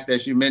fact,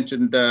 as you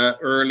mentioned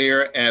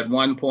earlier, at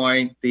one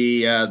point,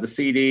 the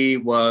CD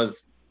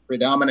was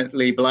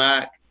predominantly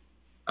Black.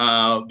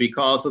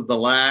 Because of the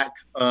lack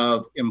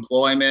of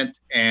employment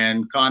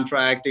and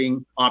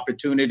contracting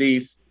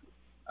opportunities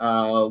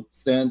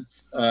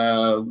since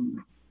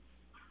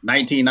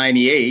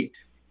 1998,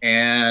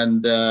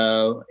 and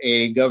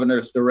a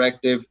governor's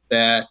directive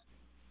that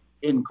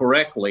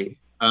incorrectly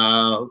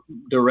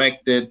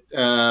directed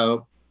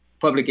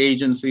public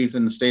agencies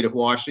in the state of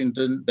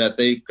Washington that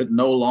they could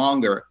no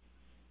longer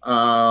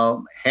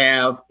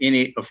have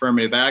any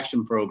affirmative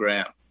action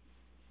programs.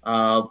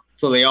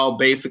 So they all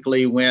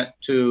basically went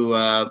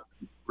to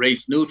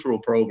race-neutral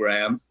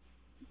programs.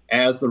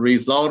 As a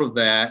result of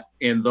that,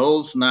 in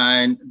those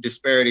 9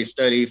 disparity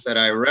studies that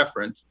I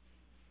referenced,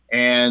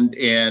 and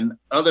in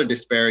other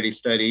disparity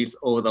studies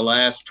over the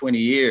last 20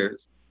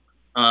 years,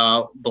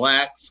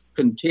 Blacks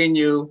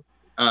continue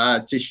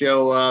to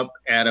show up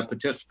at a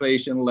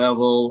participation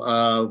level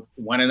of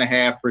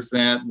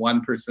 1.5%,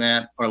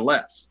 1% or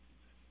less.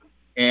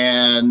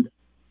 And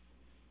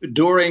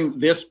during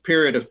this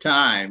period of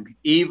time,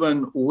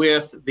 even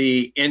with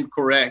the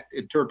incorrect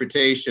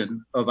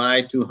interpretation of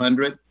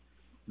I-200,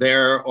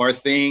 there are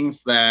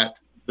things that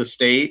the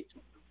state,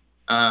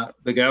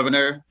 the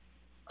governor,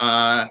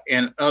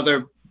 and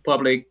other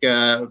public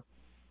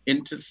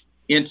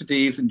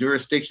entities and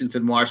jurisdictions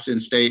in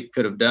Washington state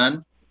could have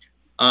done.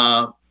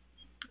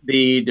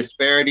 The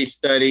disparity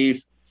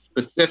studies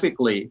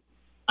specifically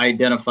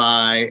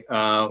identify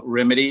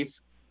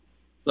remedies.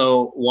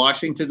 So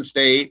Washington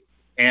state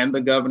and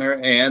the governor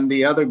and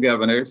the other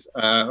governors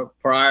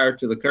prior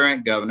to the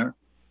current governor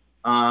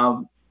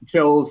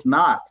chose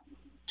not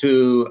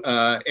to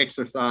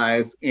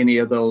exercise any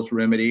of those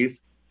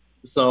remedies.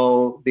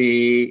 So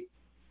the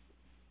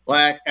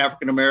Black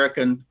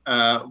African-American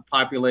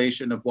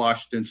population of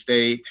Washington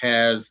state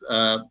has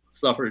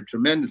suffered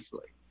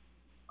tremendously.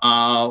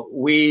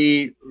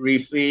 We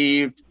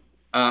received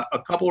a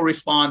couple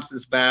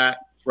responses back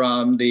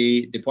from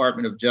the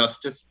Department of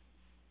Justice.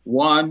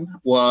 One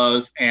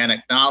was an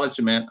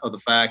acknowledgement of the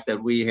fact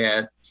that we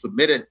had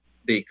submitted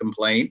the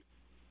complaint.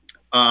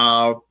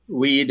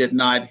 We did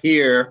not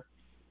hear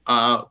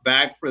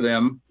back for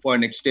them for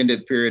an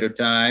extended period of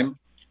time.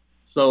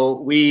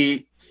 So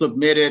we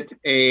submitted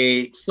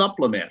a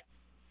supplement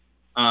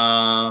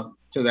to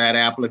that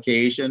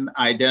application,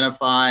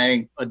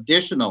 identifying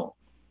additional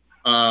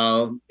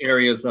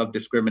areas of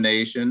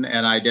discrimination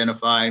and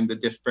identifying the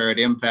disparate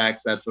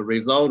impacts as a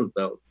result of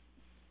those.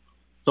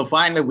 So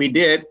finally, we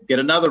did get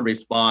another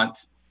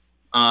response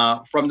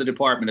from the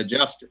Department of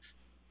Justice.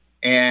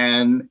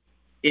 And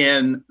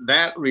in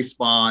that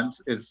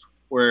response is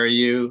where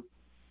you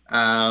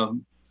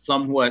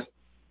somewhat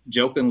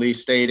jokingly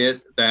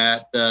stated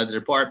that the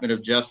Department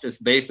of Justice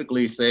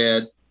basically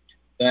said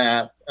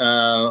that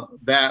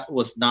that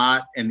was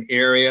not an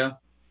area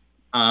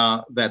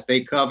that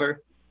they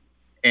cover.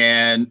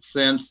 And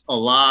since a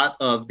lot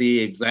of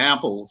the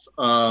examples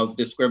of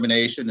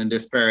discrimination and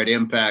disparate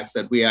impacts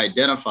that we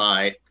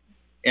identified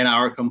in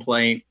our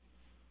complaint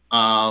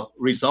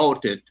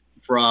resulted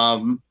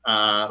from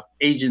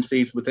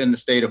agencies within the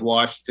state of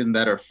Washington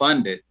that are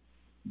funded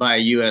by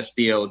US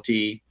DOT,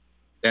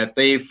 that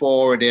they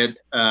forwarded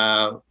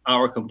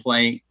our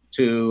complaint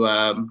to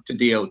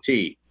DOT.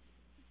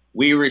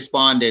 We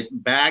responded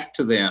back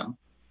to them,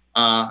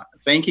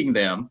 thanking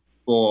them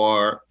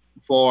for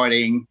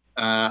forwarding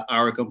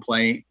our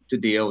complaint to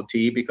DOT,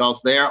 because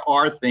there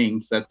are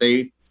things that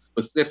they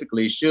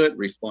specifically should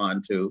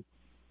respond to,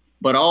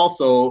 but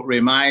also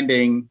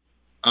reminding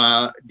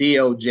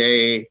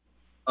DOJ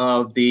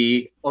of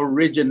the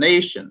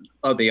origination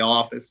of the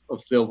Office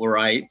of Civil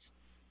Rights,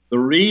 the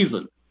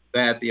reason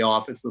that the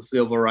Office of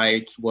Civil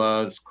Rights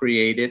was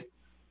created,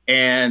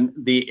 and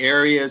the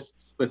areas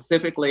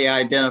specifically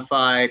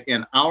identified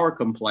in our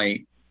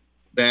complaint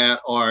that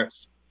are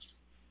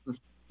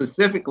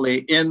specifically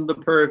in the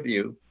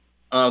purview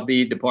of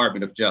the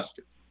Department of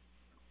Justice.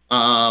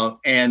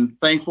 And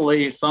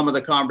thankfully, some of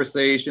the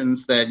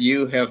conversations that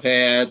you have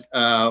had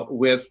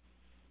with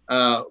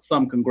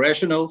some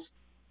congressionals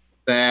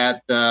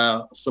that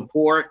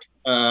support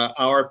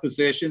our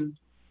position,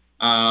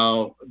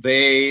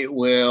 they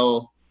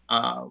will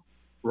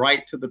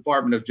write to the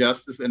Department of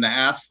Justice and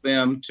ask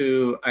them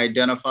to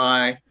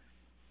identify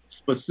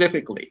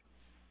specifically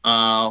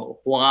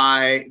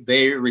why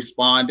they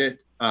responded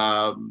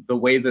the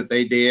way that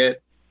they did,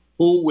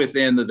 who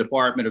within the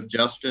Department of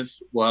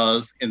Justice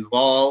was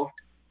involved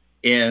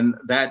in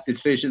that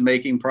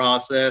decision-making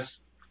process,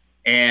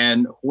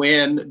 and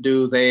when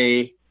do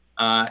they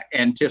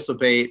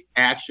anticipate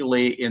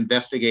actually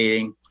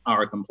investigating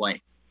our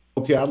complaint.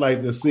 Okay, I'd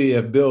like to see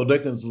if Bill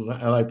Dickens would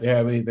like to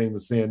have anything to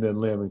say, and then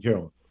Lim and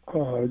Carolyn.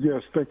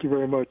 Yes, thank you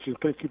very much, and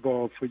thank you,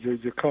 Bob, for your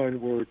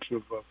kind words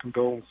of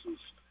condolences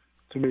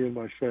to me and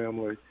my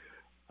family.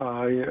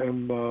 I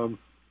am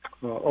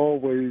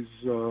always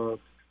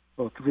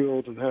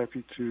thrilled and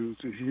happy to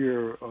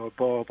hear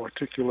Bob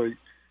articulate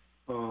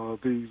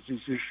these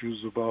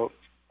issues about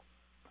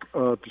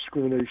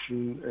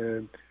discrimination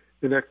and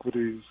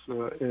inequities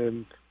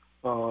in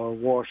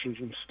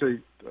Washington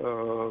State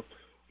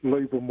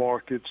labor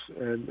markets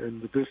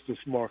and the business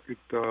market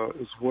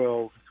as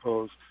well,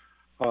 because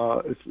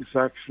it's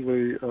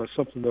actually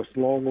something that's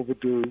long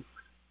overdue.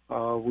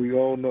 We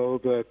all know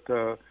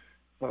that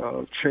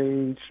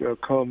change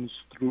comes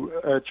through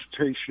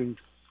agitation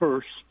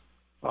first,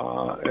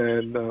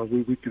 and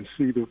we can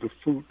see the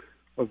fruit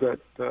of that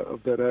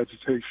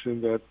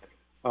agitation that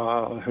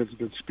has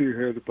been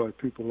spearheaded by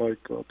people like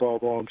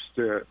Bob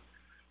Armstead.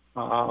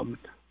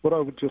 What I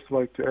would just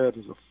like to add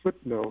as a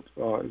footnote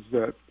is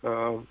that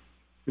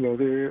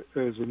there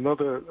is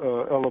another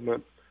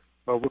element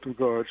with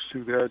regards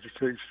to the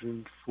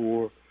agitation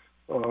for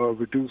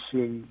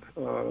reducing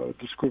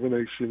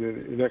discrimination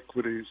and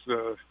inequities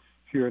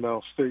here in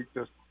our state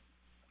that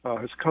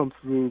has come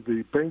through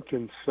the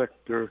banking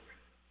sector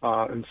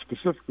and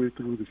specifically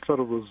through the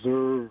Federal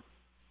Reserve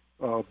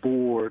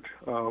Board,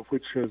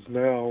 which has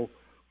now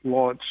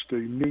launched a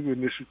new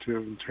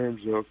initiative in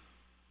terms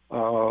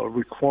of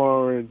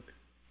requiring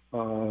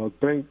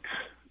banks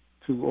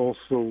to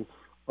also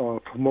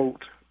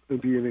promote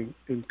and being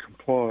in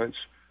compliance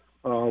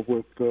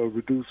with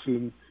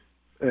reducing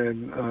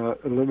and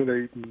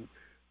eliminating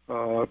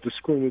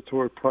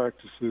discriminatory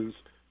practices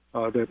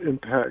that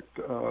impact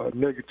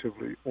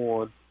negatively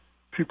on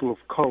people of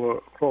color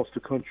across the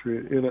country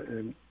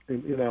and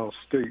in our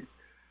state.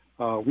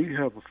 We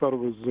have a Federal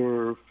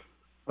Reserve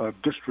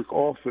district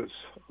office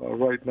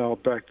right now,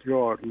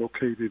 backyard,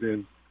 located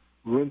in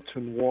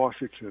Renton,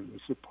 Washington.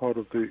 It's a part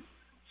of the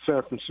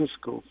San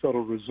Francisco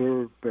Federal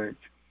Reserve Bank.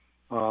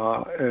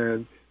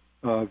 And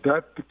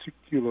that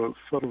particular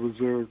Federal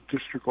Reserve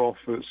district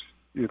office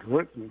in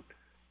Renton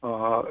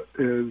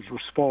is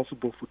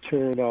responsible for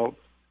carrying out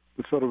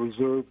the Federal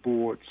Reserve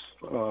Board's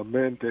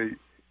mandate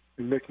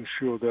in making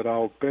sure that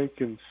our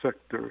banking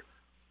sector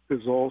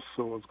is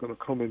going to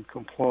come in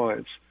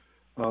compliance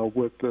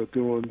with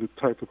doing the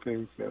type of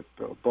things that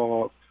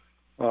Bob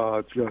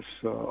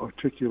just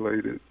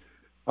articulated.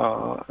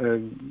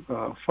 And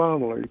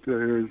finally,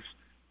 there's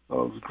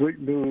great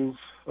news.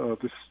 A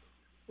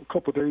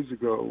couple of days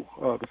ago,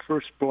 the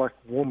first black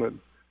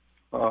woman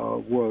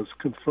was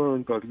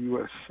confirmed by the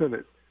U.S.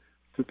 Senate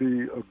to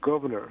be a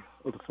governor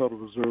of the Federal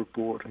Reserve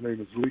Board. Her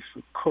name is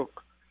Lisa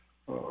Cook,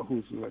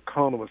 who's an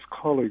economist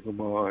colleague of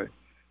mine.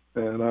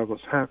 And I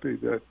was happy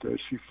that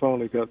she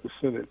finally got the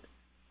Senate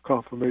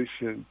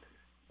confirmation,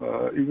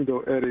 even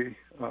though, Eddie,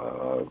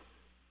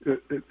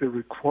 it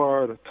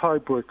required a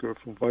tiebreaker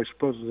from Vice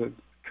President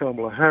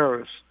Kamala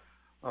Harris.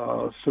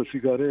 So she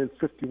got in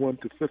 51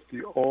 to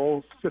 50.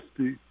 All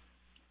 50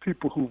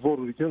 people who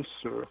voted against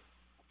her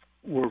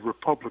were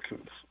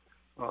Republicans.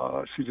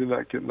 She did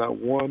not get not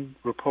one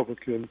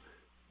Republican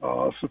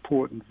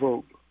support and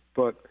vote.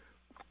 But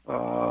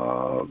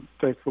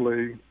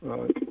thankfully,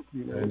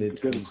 the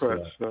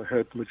Democrats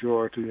had the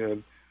majority,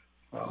 and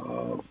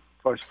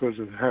Vice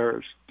President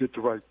Harris did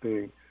the right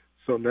thing.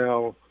 So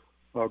now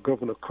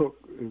Governor Cook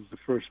is the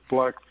first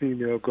black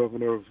female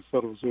governor of the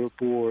Federal Reserve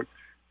Board,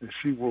 and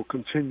she will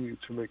continue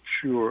to make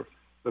sure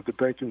that the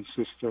banking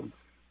system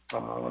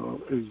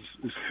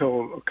is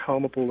held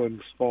accountable and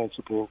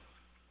responsible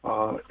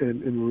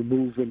in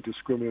removing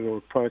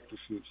discriminatory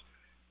practices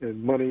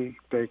in money,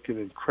 banking,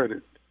 and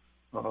credit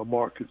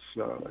markets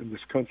in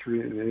this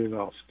country and in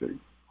our state.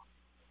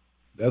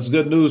 That's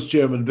good news,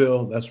 Chairman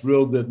Bill. That's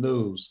real good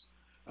news.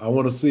 I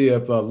want to see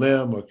if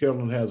Lim or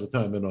Carolyn has a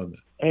comment on that.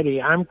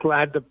 Eddie, I'm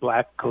glad the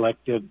Black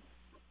Collective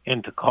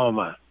in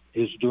Tacoma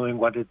is doing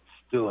what it's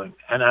doing,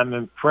 and I'm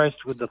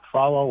impressed with the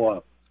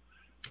follow-up.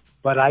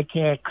 But I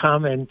can't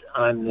comment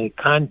on the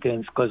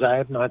contents because I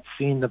have not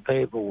seen the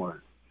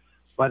paperwork.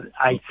 But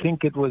I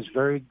think it was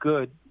very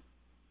good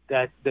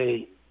that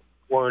they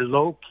were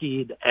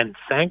low-keyed and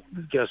thanked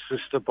the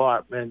Justice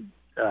Department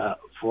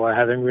for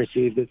having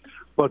received it,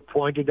 but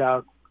pointed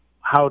out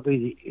how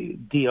the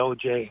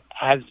DOJ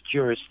has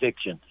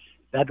jurisdiction.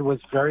 That was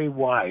very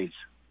wise.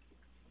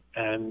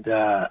 And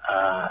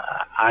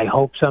I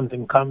hope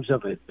something comes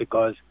of it,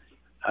 because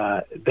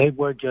they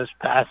were just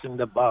passing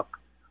the buck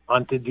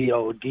onto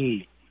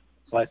DOD,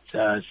 but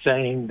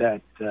saying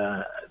that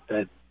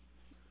that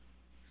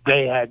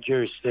they had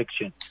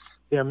jurisdiction.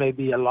 There may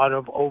be a lot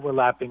of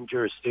overlapping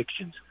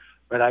jurisdictions,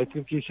 but I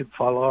think you should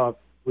follow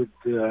up with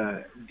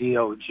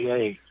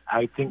DOJ.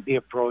 I think the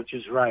approach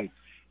is right.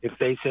 If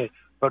they say,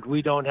 but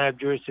we don't have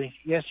jurisdiction,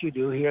 yes, you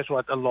do. Here's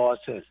what the law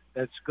says.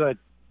 That's good.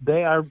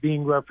 They are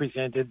being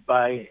represented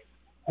by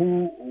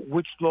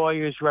which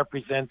lawyer is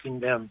representing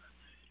them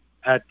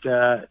at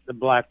the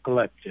Black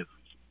Collective?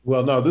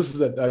 Well, no, this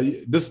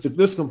is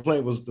this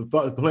complaint was the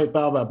complaint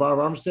filed by Bob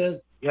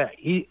Armstead. Yeah,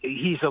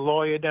 he's a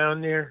lawyer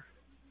down there.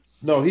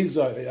 No, he's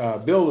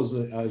Bill is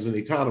an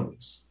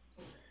economist.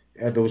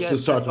 And was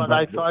just talking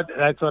about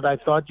that's what I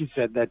thought you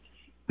said. That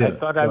yeah, I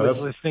thought I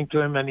was listening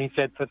to him, and he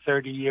said for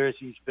 30 years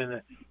he's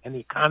been an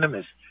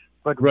economist.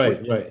 But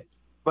right.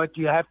 But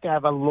you have to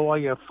have a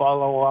lawyer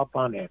follow up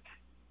on it,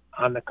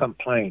 on the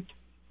complaint.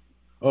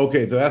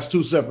 Okay, so that's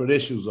two separate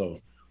issues,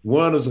 though.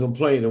 One is a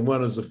complaint, and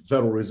one is the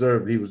Federal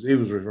Reserve he was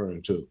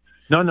referring to.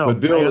 No, but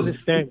Bill I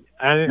understand.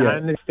 I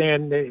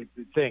understand the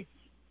thing,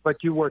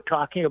 but you were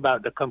talking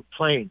about the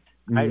complaint.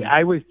 Mm-hmm.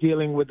 I was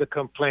dealing with the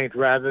complaint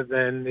rather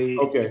than the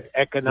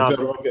economic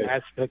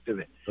aspect of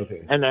it.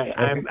 Okay. And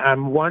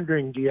I'm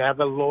wondering, do you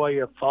have a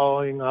lawyer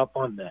following up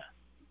on that?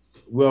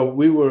 Well,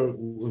 we're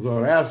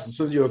going to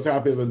send you a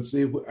copy of it and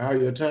see how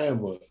your time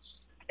was.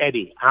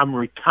 Eddie, I'm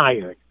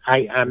retired.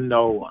 I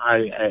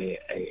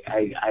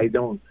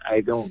don't.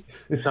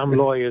 Some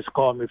lawyers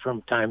call me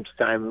from time to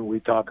time and we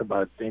talk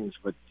about things,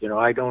 but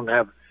I don't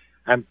have.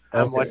 I'm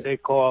what they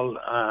call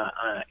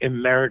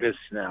emeritus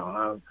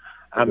now.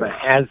 I'm a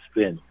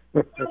has-been.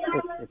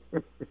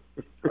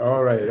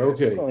 All right.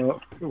 Okay.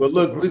 Well,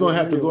 look, we're gonna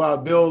have to go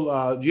out.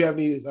 Bill, do you have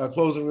any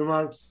closing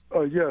remarks?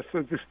 Yes.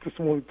 I just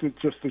wanted to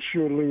just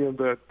assure Liam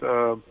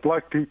that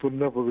Black people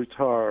never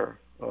retire.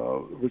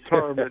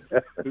 Retirement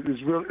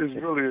is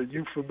really a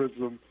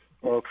euphemism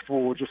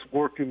for just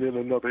working in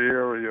another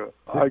area.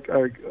 I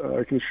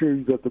can assure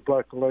you that the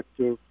Black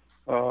Collective,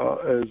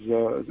 as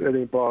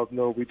Eddie and Bob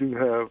know, we do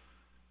have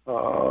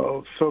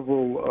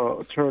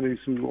several attorneys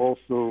who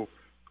also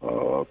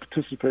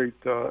participate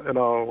in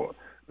our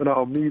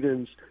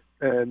meetings,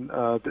 and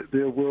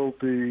there will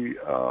be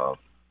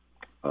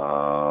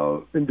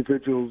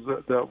individuals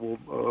that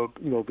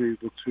will be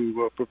able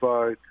to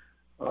provide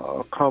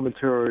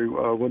commentary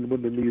when the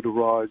need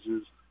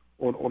arises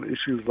on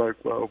issues like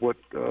what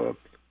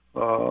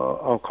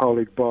our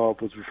colleague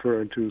Bob was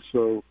referring to.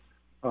 So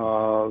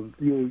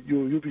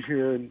you'll be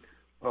hearing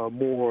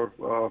more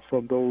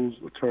from those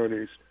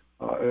attorneys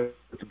at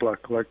the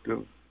Black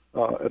Collective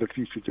at a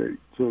future date.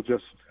 So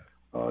just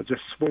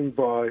swing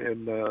by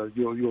and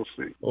you'll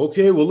see.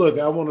 Okay, well, look,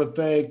 I want to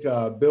thank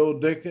Bill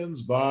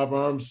Dickens, Bob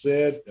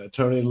Armstead,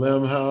 Attorney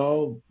Lim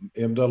Howell,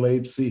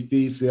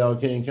 NAACP, Seattle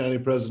Kane County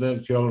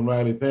President Carolyn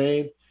Riley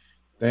Payne.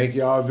 Thank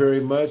you all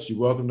very much. You're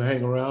welcome to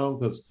hang around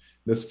because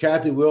Miss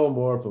Kathy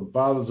Wilmore from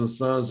Fathers and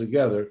Sons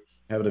Together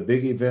having a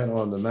big event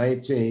on the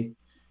 19th.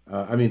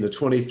 The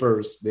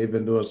 21st. They've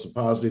been doing some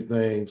positive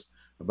things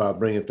about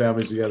bringing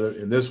families together.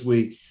 And this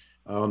week,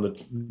 on the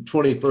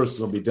 21st, is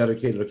going to be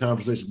dedicated to a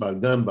conversation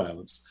about gun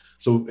violence.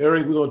 So,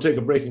 Eric, we're going to take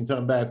a break and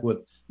come back with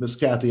Miss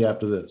Kathy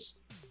after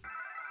this.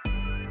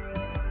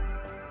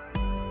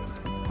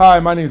 Hi,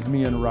 my name is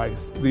Mian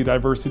Rice, the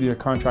Diversity and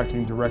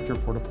Contracting Director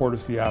for the Port of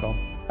Seattle.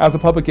 As a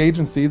public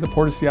agency, the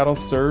Port of Seattle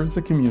serves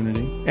the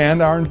community,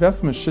 and our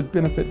investments should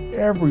benefit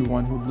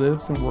everyone who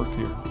lives and works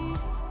here.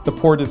 The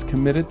Port is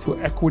committed to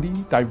equity,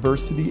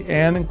 diversity,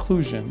 and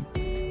inclusion,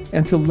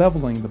 and to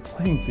leveling the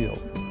playing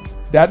field.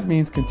 That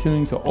means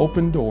continuing to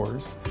open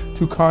doors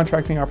to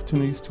contracting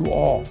opportunities to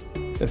all,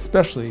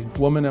 especially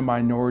women and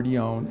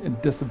minority-owned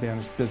and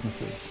disadvantaged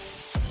businesses.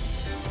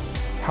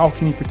 How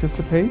can you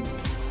participate?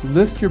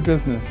 List your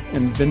business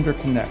in Vendor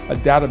Connect, a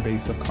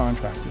database of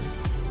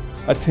contractors.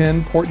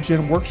 Attend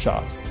PortGen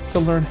workshops to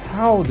learn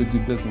how to do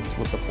business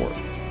with the Port.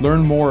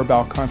 Learn more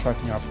about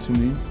contracting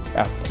opportunities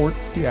at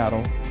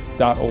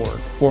portseattle.org.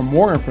 For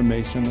more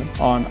information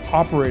on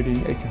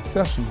operating a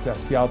concessions at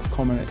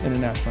Seattle-Tacoma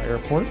International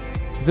Airport,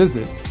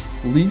 visit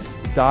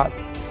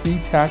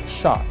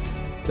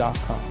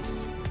lease.ctacshops.com.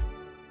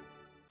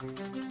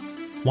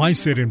 Why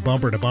sit in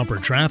bumper-to-bumper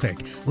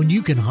traffic when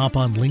you can hop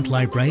on Link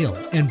Light Rail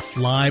and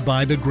fly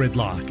by the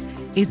gridlock?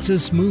 It's a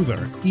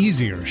smoother,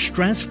 easier,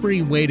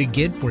 stress-free way to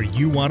get where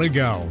you want to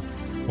go.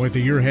 Whether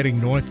you're heading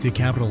north to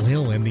Capitol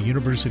Hill and the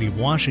University of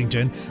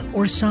Washington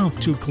or south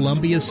to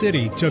Columbia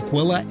City,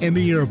 Tukwila, and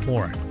the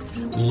airport,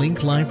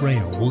 Link Light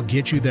Rail will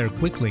get you there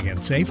quickly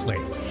and safely.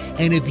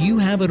 And if you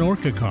have an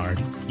ORCA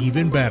card,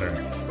 even better.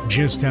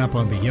 Just tap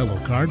on the yellow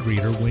card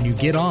reader when you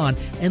get on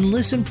and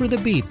listen for the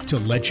beep to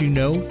let you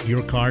know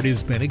your card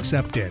has been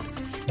accepted.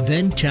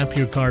 Then tap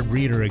your card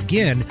reader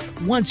again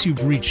once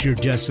you've reached your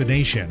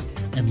destination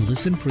and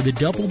listen for the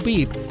double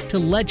beep to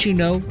let you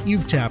know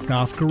you've tapped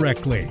off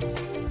correctly.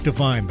 To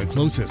find the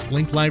closest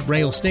Link Light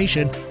Rail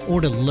station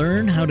or to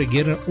learn how to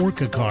get an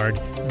ORCA card,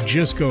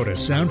 just go to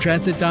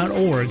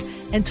soundtransit.org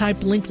and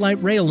type Link Light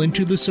Rail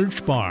into the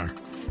search bar.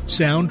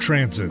 Sound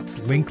Transit's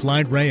Link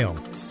Light Rail.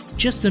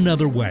 Just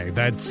another way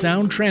that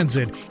Sound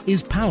Transit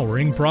is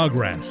powering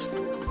progress.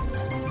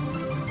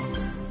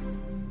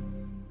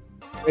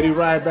 Eddie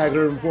Ryan back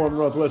here in Forum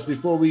Northwest.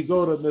 Before we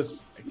go to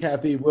Miss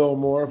Kathy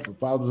Wilmore for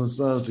Fathers and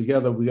Sons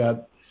Together, we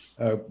got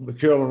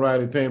Carolyn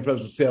Riley Payne,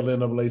 President of Seattle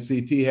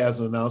NAACP, has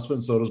an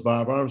announcement. So does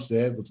Bob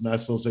Armstead with the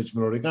National Association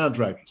of Minority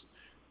Contractors.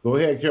 Go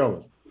ahead,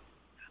 Carolyn.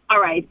 All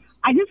right.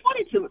 I just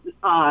wanted to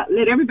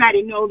let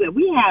everybody know that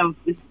we have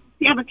the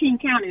Seattle King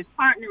County is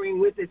partnering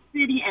with the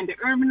city and the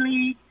Urban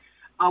League,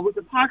 with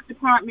the Parks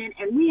Department,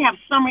 and we have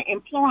summer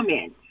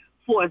employment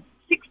for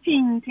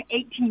 16 to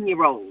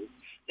 18-year-olds.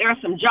 There are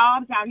some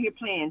jobs out here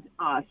paying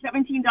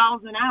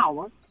 $17 an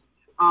hour,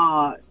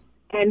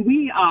 and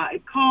we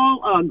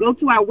go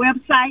to our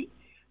website,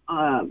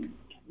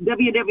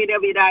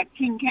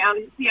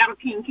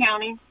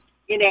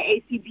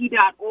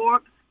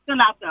 www.seattleKingCounty.NAACP.org,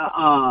 fill out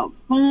the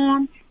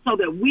form so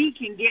that we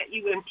can get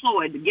you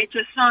employed, to get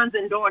your sons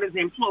and daughters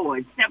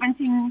employed.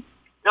 $17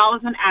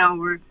 an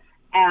hour,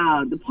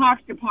 the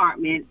Parks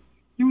Department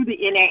through the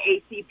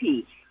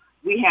NAACP.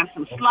 We have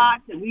some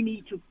slots, and we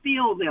need to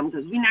fill them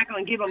because we're not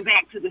going to give them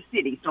back to the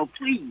city. So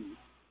please.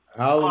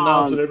 I'll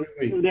announce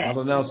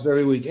it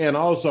every week. And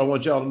also, I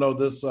want y'all to know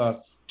this,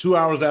 2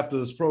 hours after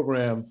this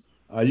program,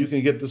 you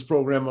can get this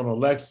program on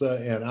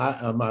Alexa and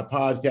on my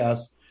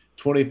podcast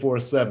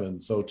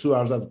 24/7. So 2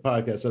 hours after the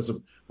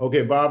podcast.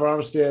 Okay, Bob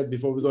Armstead,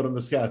 before we go to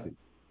Miss Kathy.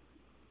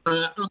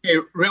 Okay,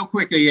 real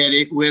quickly,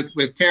 Eddie,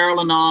 with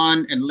Carolyn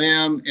on and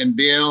Lim and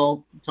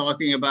Bill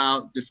talking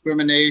about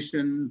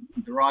discrimination,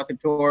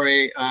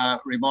 derogatory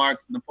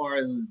remarks on the part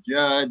of the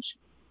judge,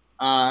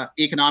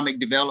 economic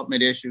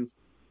development issues.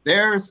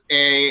 There's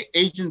a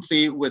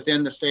agency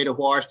within the state of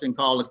Washington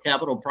called the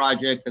Capital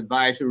Projects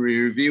Advisory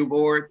Review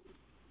Board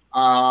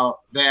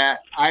that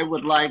I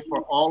would like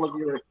for all of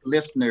your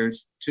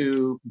listeners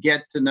to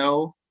get to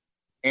know,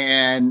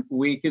 and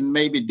we can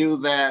maybe do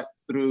that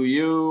through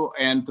you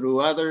and through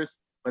others,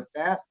 but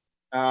that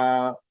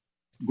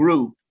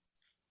group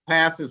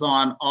passes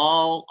on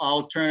all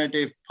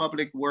alternative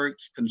public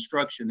works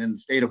construction in the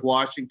state of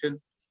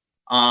Washington.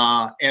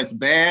 As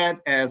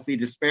bad as the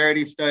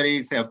disparity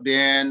studies have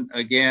been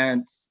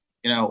against,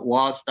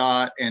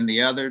 WSDOT and the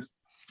others,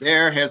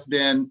 there has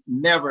been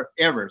never,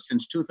 ever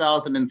since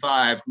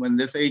 2005, when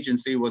this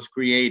agency was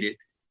created,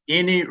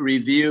 any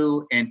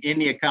review and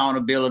any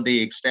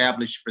accountability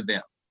established for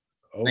them.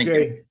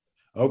 Okay.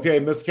 Okay,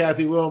 Miss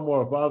Kathy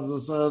Wilmore, Fathers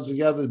and Sons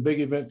Together, the big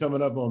event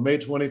coming up on May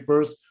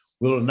 21st.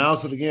 We'll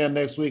announce it again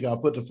next week. I'll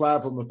put the flyer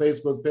on my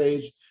Facebook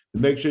page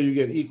to make sure you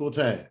get equal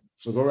time.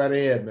 So go right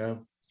ahead,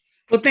 ma'am.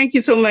 Well, thank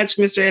you so much,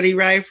 Mr. Eddie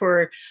Wright,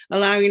 for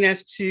allowing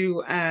us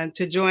to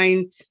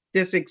join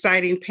this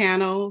exciting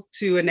panel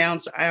to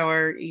announce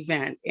our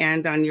event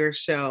and on your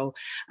show.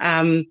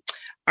 Our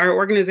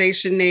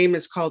organization name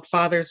is called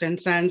Fathers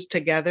and Sons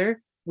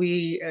Together.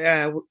 We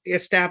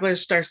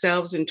established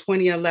ourselves in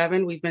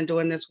 2011. We've been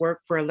doing this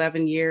work for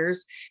 11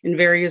 years in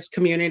various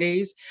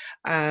communities.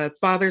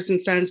 Fathers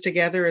and Sons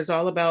Together is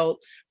all about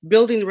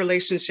building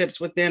relationships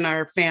within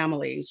our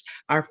families,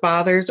 our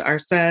fathers, our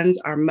sons,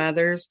 our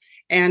mothers,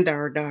 and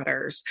our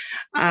daughters.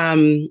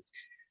 On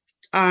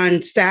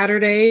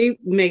Saturday,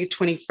 May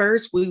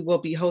 21st, we will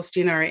be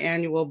hosting our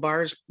annual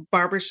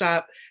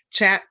barbershop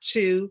Chat,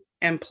 Chew,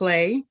 and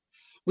Play.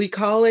 We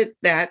call it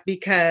that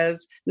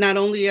because not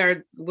only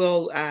do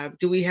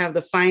we have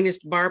the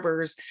finest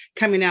barbers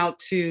coming out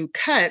to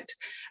cut,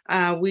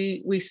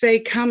 we say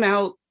come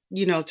out,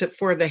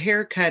 for the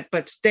haircut,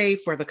 but stay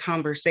for the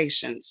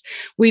conversations.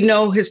 We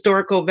know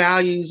historical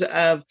values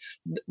of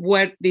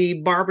what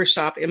the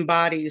barbershop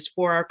embodies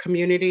for our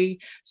community.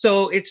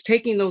 So it's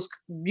taking those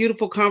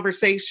beautiful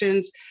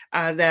conversations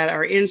that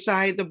are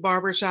inside the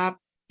barbershop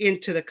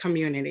into the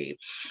community.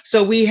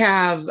 So we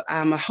have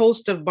a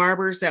host of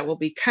barbers that will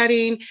be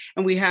cutting,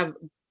 and we have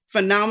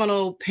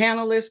phenomenal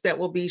panelists that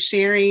will be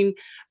sharing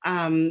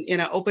in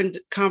an open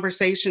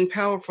conversation,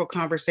 powerful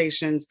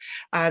conversations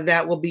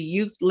that will be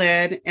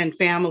youth-led and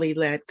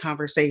family-led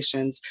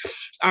conversations.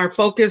 Our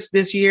focus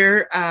this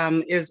year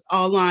is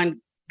all on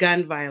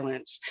gun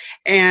violence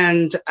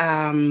and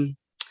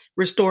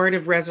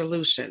restorative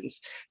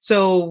resolutions.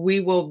 So we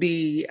will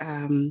be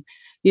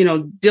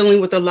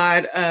dealing with a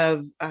lot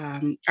of,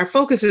 our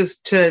focus is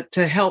to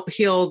help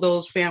heal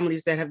those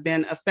families that have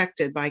been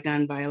affected by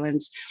gun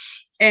violence.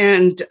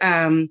 And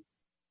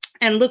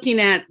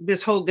looking at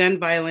this whole gun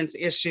violence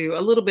issue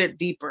a little bit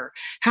deeper.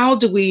 How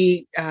do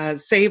we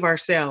save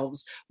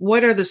ourselves?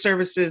 What are the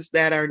services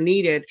that are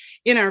needed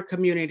in our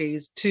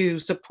communities to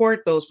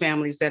support those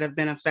families that have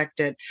been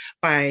affected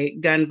by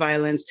gun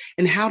violence?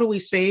 And how do we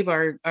save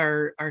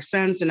our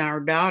sons and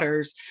our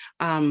daughters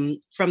from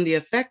the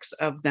effects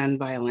of gun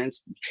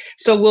violence?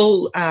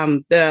 So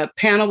the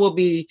panel will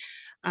be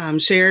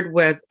shared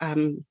with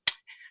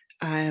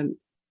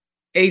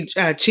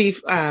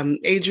Chief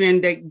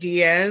Adrian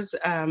Diaz,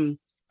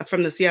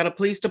 from the Seattle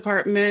Police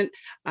Department.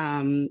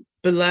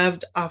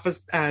 Beloved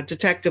Office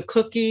Detective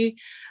Cookie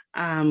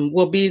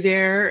will be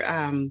there.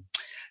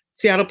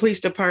 Seattle Police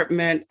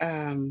Department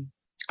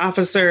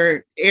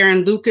Officer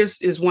Aaron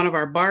Lucas is one of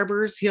our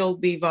barbers. He'll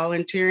be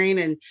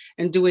volunteering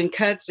and doing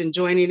cuts and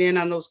joining in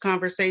on those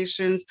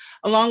conversations,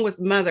 along with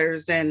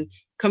mothers and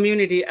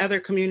other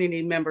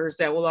community members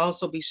that will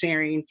also be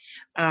sharing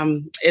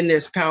in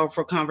this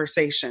powerful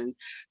conversation.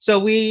 So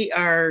we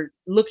are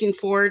looking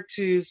forward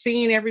to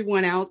seeing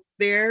everyone out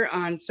there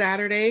on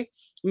Saturday,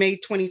 May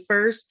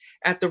 21st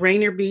at the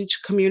Rainier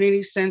Beach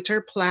Community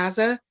Center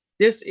Plaza.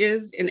 This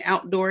is an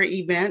outdoor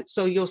event,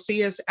 so you'll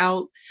see us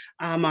out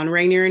on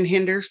Rainier and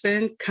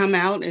Henderson. Come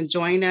out and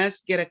join us,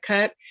 get a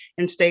cut,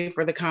 and stay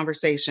for the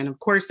conversation. Of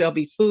course, there'll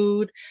be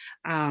food,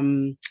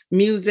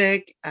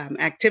 music,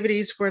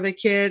 activities for the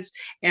kids,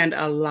 and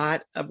a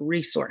lot of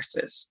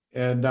resources.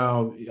 And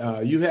now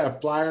you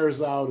have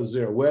flyers out. Is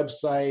there a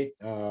website,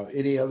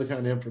 any other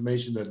kind of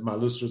information that my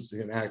listeners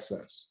can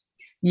access?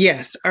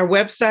 Yes, our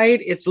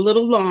website, it's a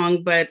little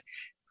long, but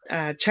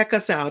check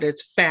us out.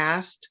 It's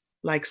FAST,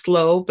 like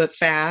slow, but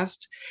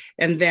fast.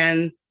 And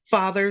then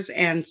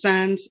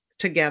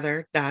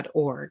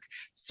fathersandsonstogether.org.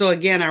 So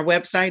again, our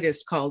website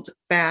is called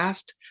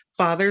FAST,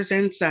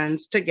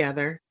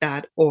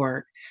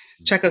 fathersandsonstogether.org.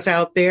 Check us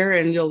out there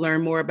and you'll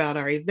learn more about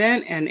our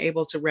event and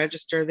able to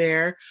register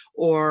there.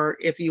 Or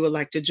if you would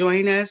like to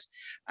join us,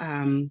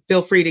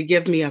 feel free to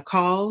give me a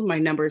call. My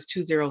number is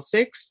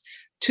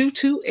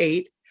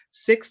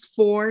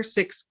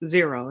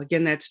 206-228-6460.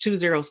 Again, that's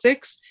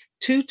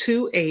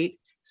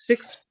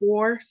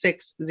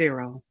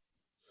 206-228-6460.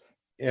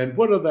 And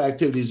what other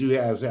activities you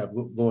guys have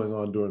going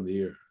on during the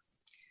year?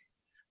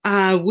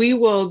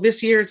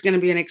 This year is going to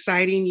be an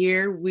exciting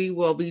year. We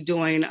will be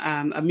doing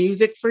a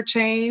music for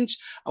change,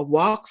 a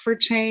walk for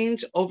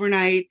change,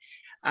 overnight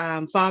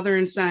father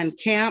and son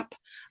camp,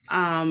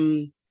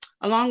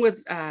 along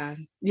with,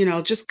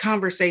 just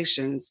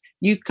conversations,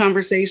 youth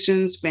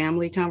conversations,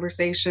 family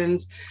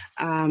conversations.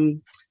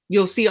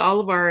 You'll see all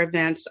of our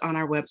events on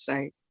our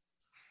website.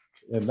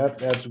 And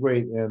that's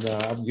great. And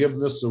I'm giving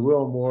Mr.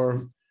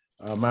 Wilmore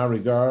my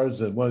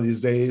regards. And one of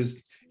these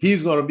days,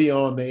 he's going to be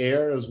on the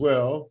air as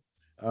well.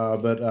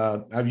 But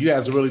you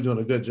guys are really doing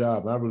a good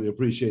job. I really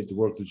appreciate the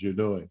work that you're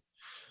doing.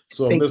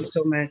 So, thank you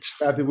so much.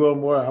 Kathy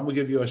Wilmore, I'm going to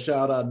give you a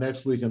shout out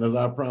next week. And as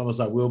I promised,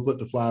 I will put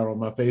the flyer on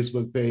my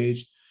Facebook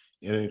page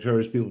and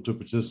encourage people to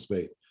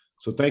participate.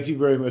 So thank you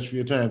very much for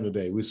your time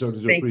today. We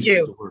certainly do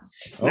appreciate the work.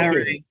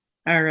 Okay.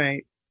 All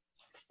right.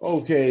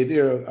 Okay,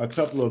 there are a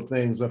couple of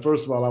things.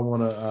 First of all, I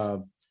want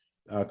to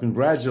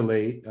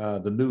congratulate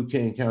the new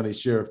Kane County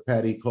Sheriff,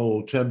 Patty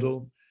Cole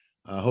Tyndall.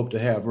 I hope to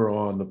have her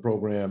on the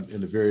program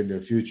in the very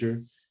near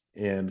future.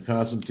 And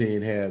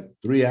Constantine had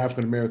 3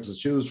 African Americans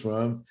to choose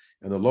from,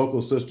 and the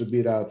local sister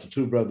beat out the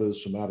 2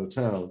 brothers from out of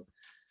town.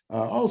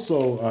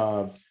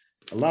 Also,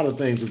 a lot of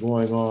things are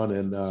going on,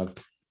 and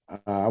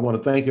I want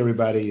to thank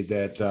everybody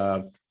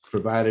that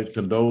provided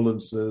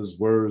condolences,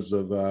 words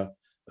of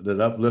that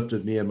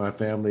uplifted me and my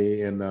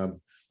family, and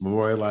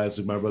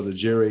memorializing my brother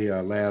Jerry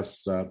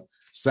last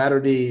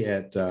Saturday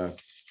at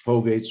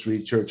Holgate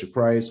Street Church of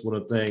Christ. I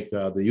want to thank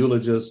the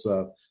eulogists,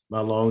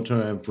 my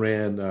longtime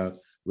friend,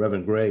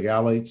 Reverend Greg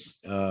Alex,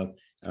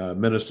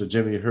 Minister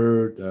Jimmy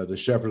Hurd, the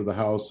shepherd of the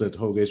house at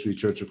Holgate Street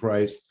Church of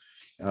Christ,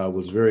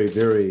 was very,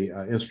 very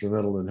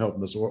instrumental in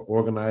helping us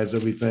organize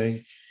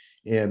everything.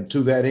 And to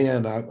that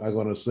end, I'm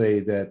going to say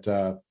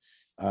that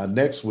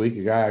next week,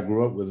 a guy I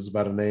grew up with is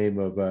by the name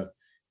of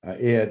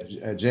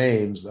Ed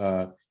James.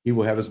 He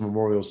will have his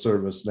memorial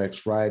service next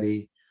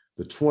Friday,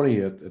 the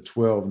 20th at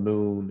 12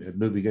 noon at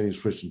New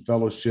Beginnings Christian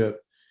Fellowship.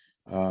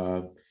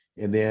 And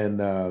then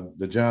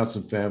the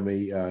Johnson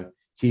family,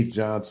 Keith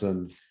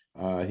Johnson,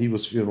 he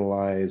was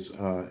funeralized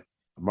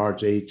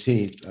March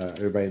 18th.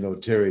 Everybody know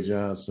Terry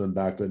Johnson,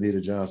 Dr.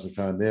 Anita Johnson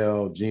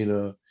Connell,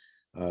 Gina,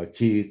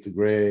 Keith,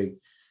 Greg.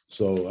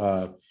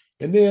 So,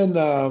 and then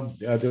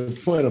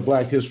the point of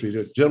Black history,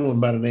 the gentleman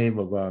by the name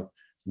of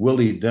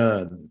Willie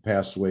Dunn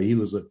passed away. He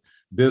was a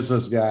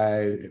business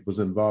guy, was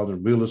involved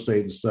in real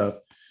estate and stuff.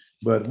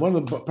 But one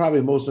of the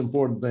probably most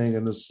important thing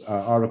in this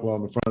article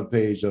on the front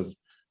page of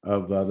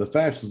the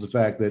facts is the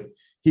fact that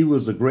he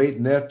was the great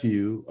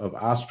nephew of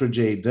Oscar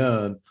J.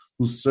 Dunn,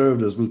 who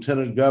served as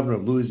Lieutenant Governor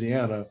of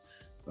Louisiana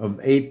from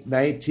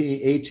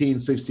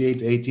 1868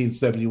 to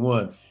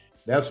 1871.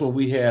 That's when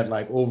we had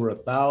like over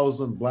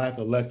 1,000 Black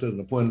elected and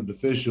appointed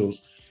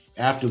officials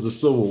after the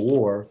Civil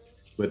War.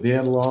 But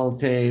then along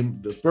came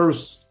the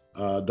first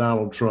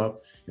Donald Trump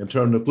and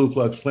turned the Ku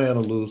Klux Klan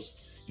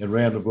loose and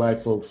ran the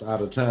Black folks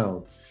out of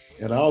town.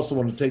 And I also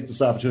want to take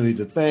this opportunity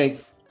to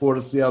thank Port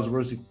of Seattle's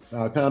Diversity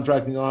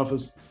Contracting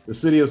Office, the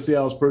City of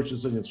Seattle's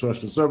Purchasing and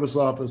Construction Service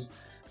Office,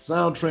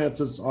 Sound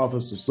Transit's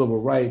Office of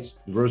Civil Rights,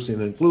 Diversity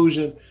and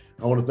Inclusion.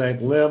 I want to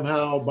thank Lem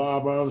Howe,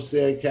 Bob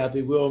Armstead,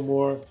 Kathy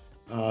Wilmore,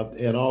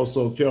 and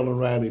also Carolyn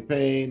Riley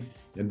Payne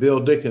and Bill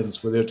Dickens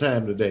for their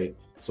time today.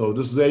 So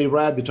this is Eddie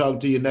Rye. I'll be talking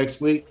to you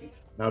next week.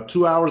 Now,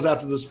 2 hours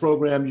after this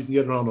program, you can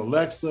get it on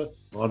Alexa,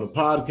 on the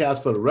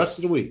podcast for the rest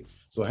of the week.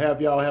 So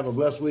have y'all have a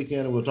blessed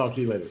weekend, and we'll talk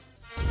to you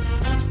later.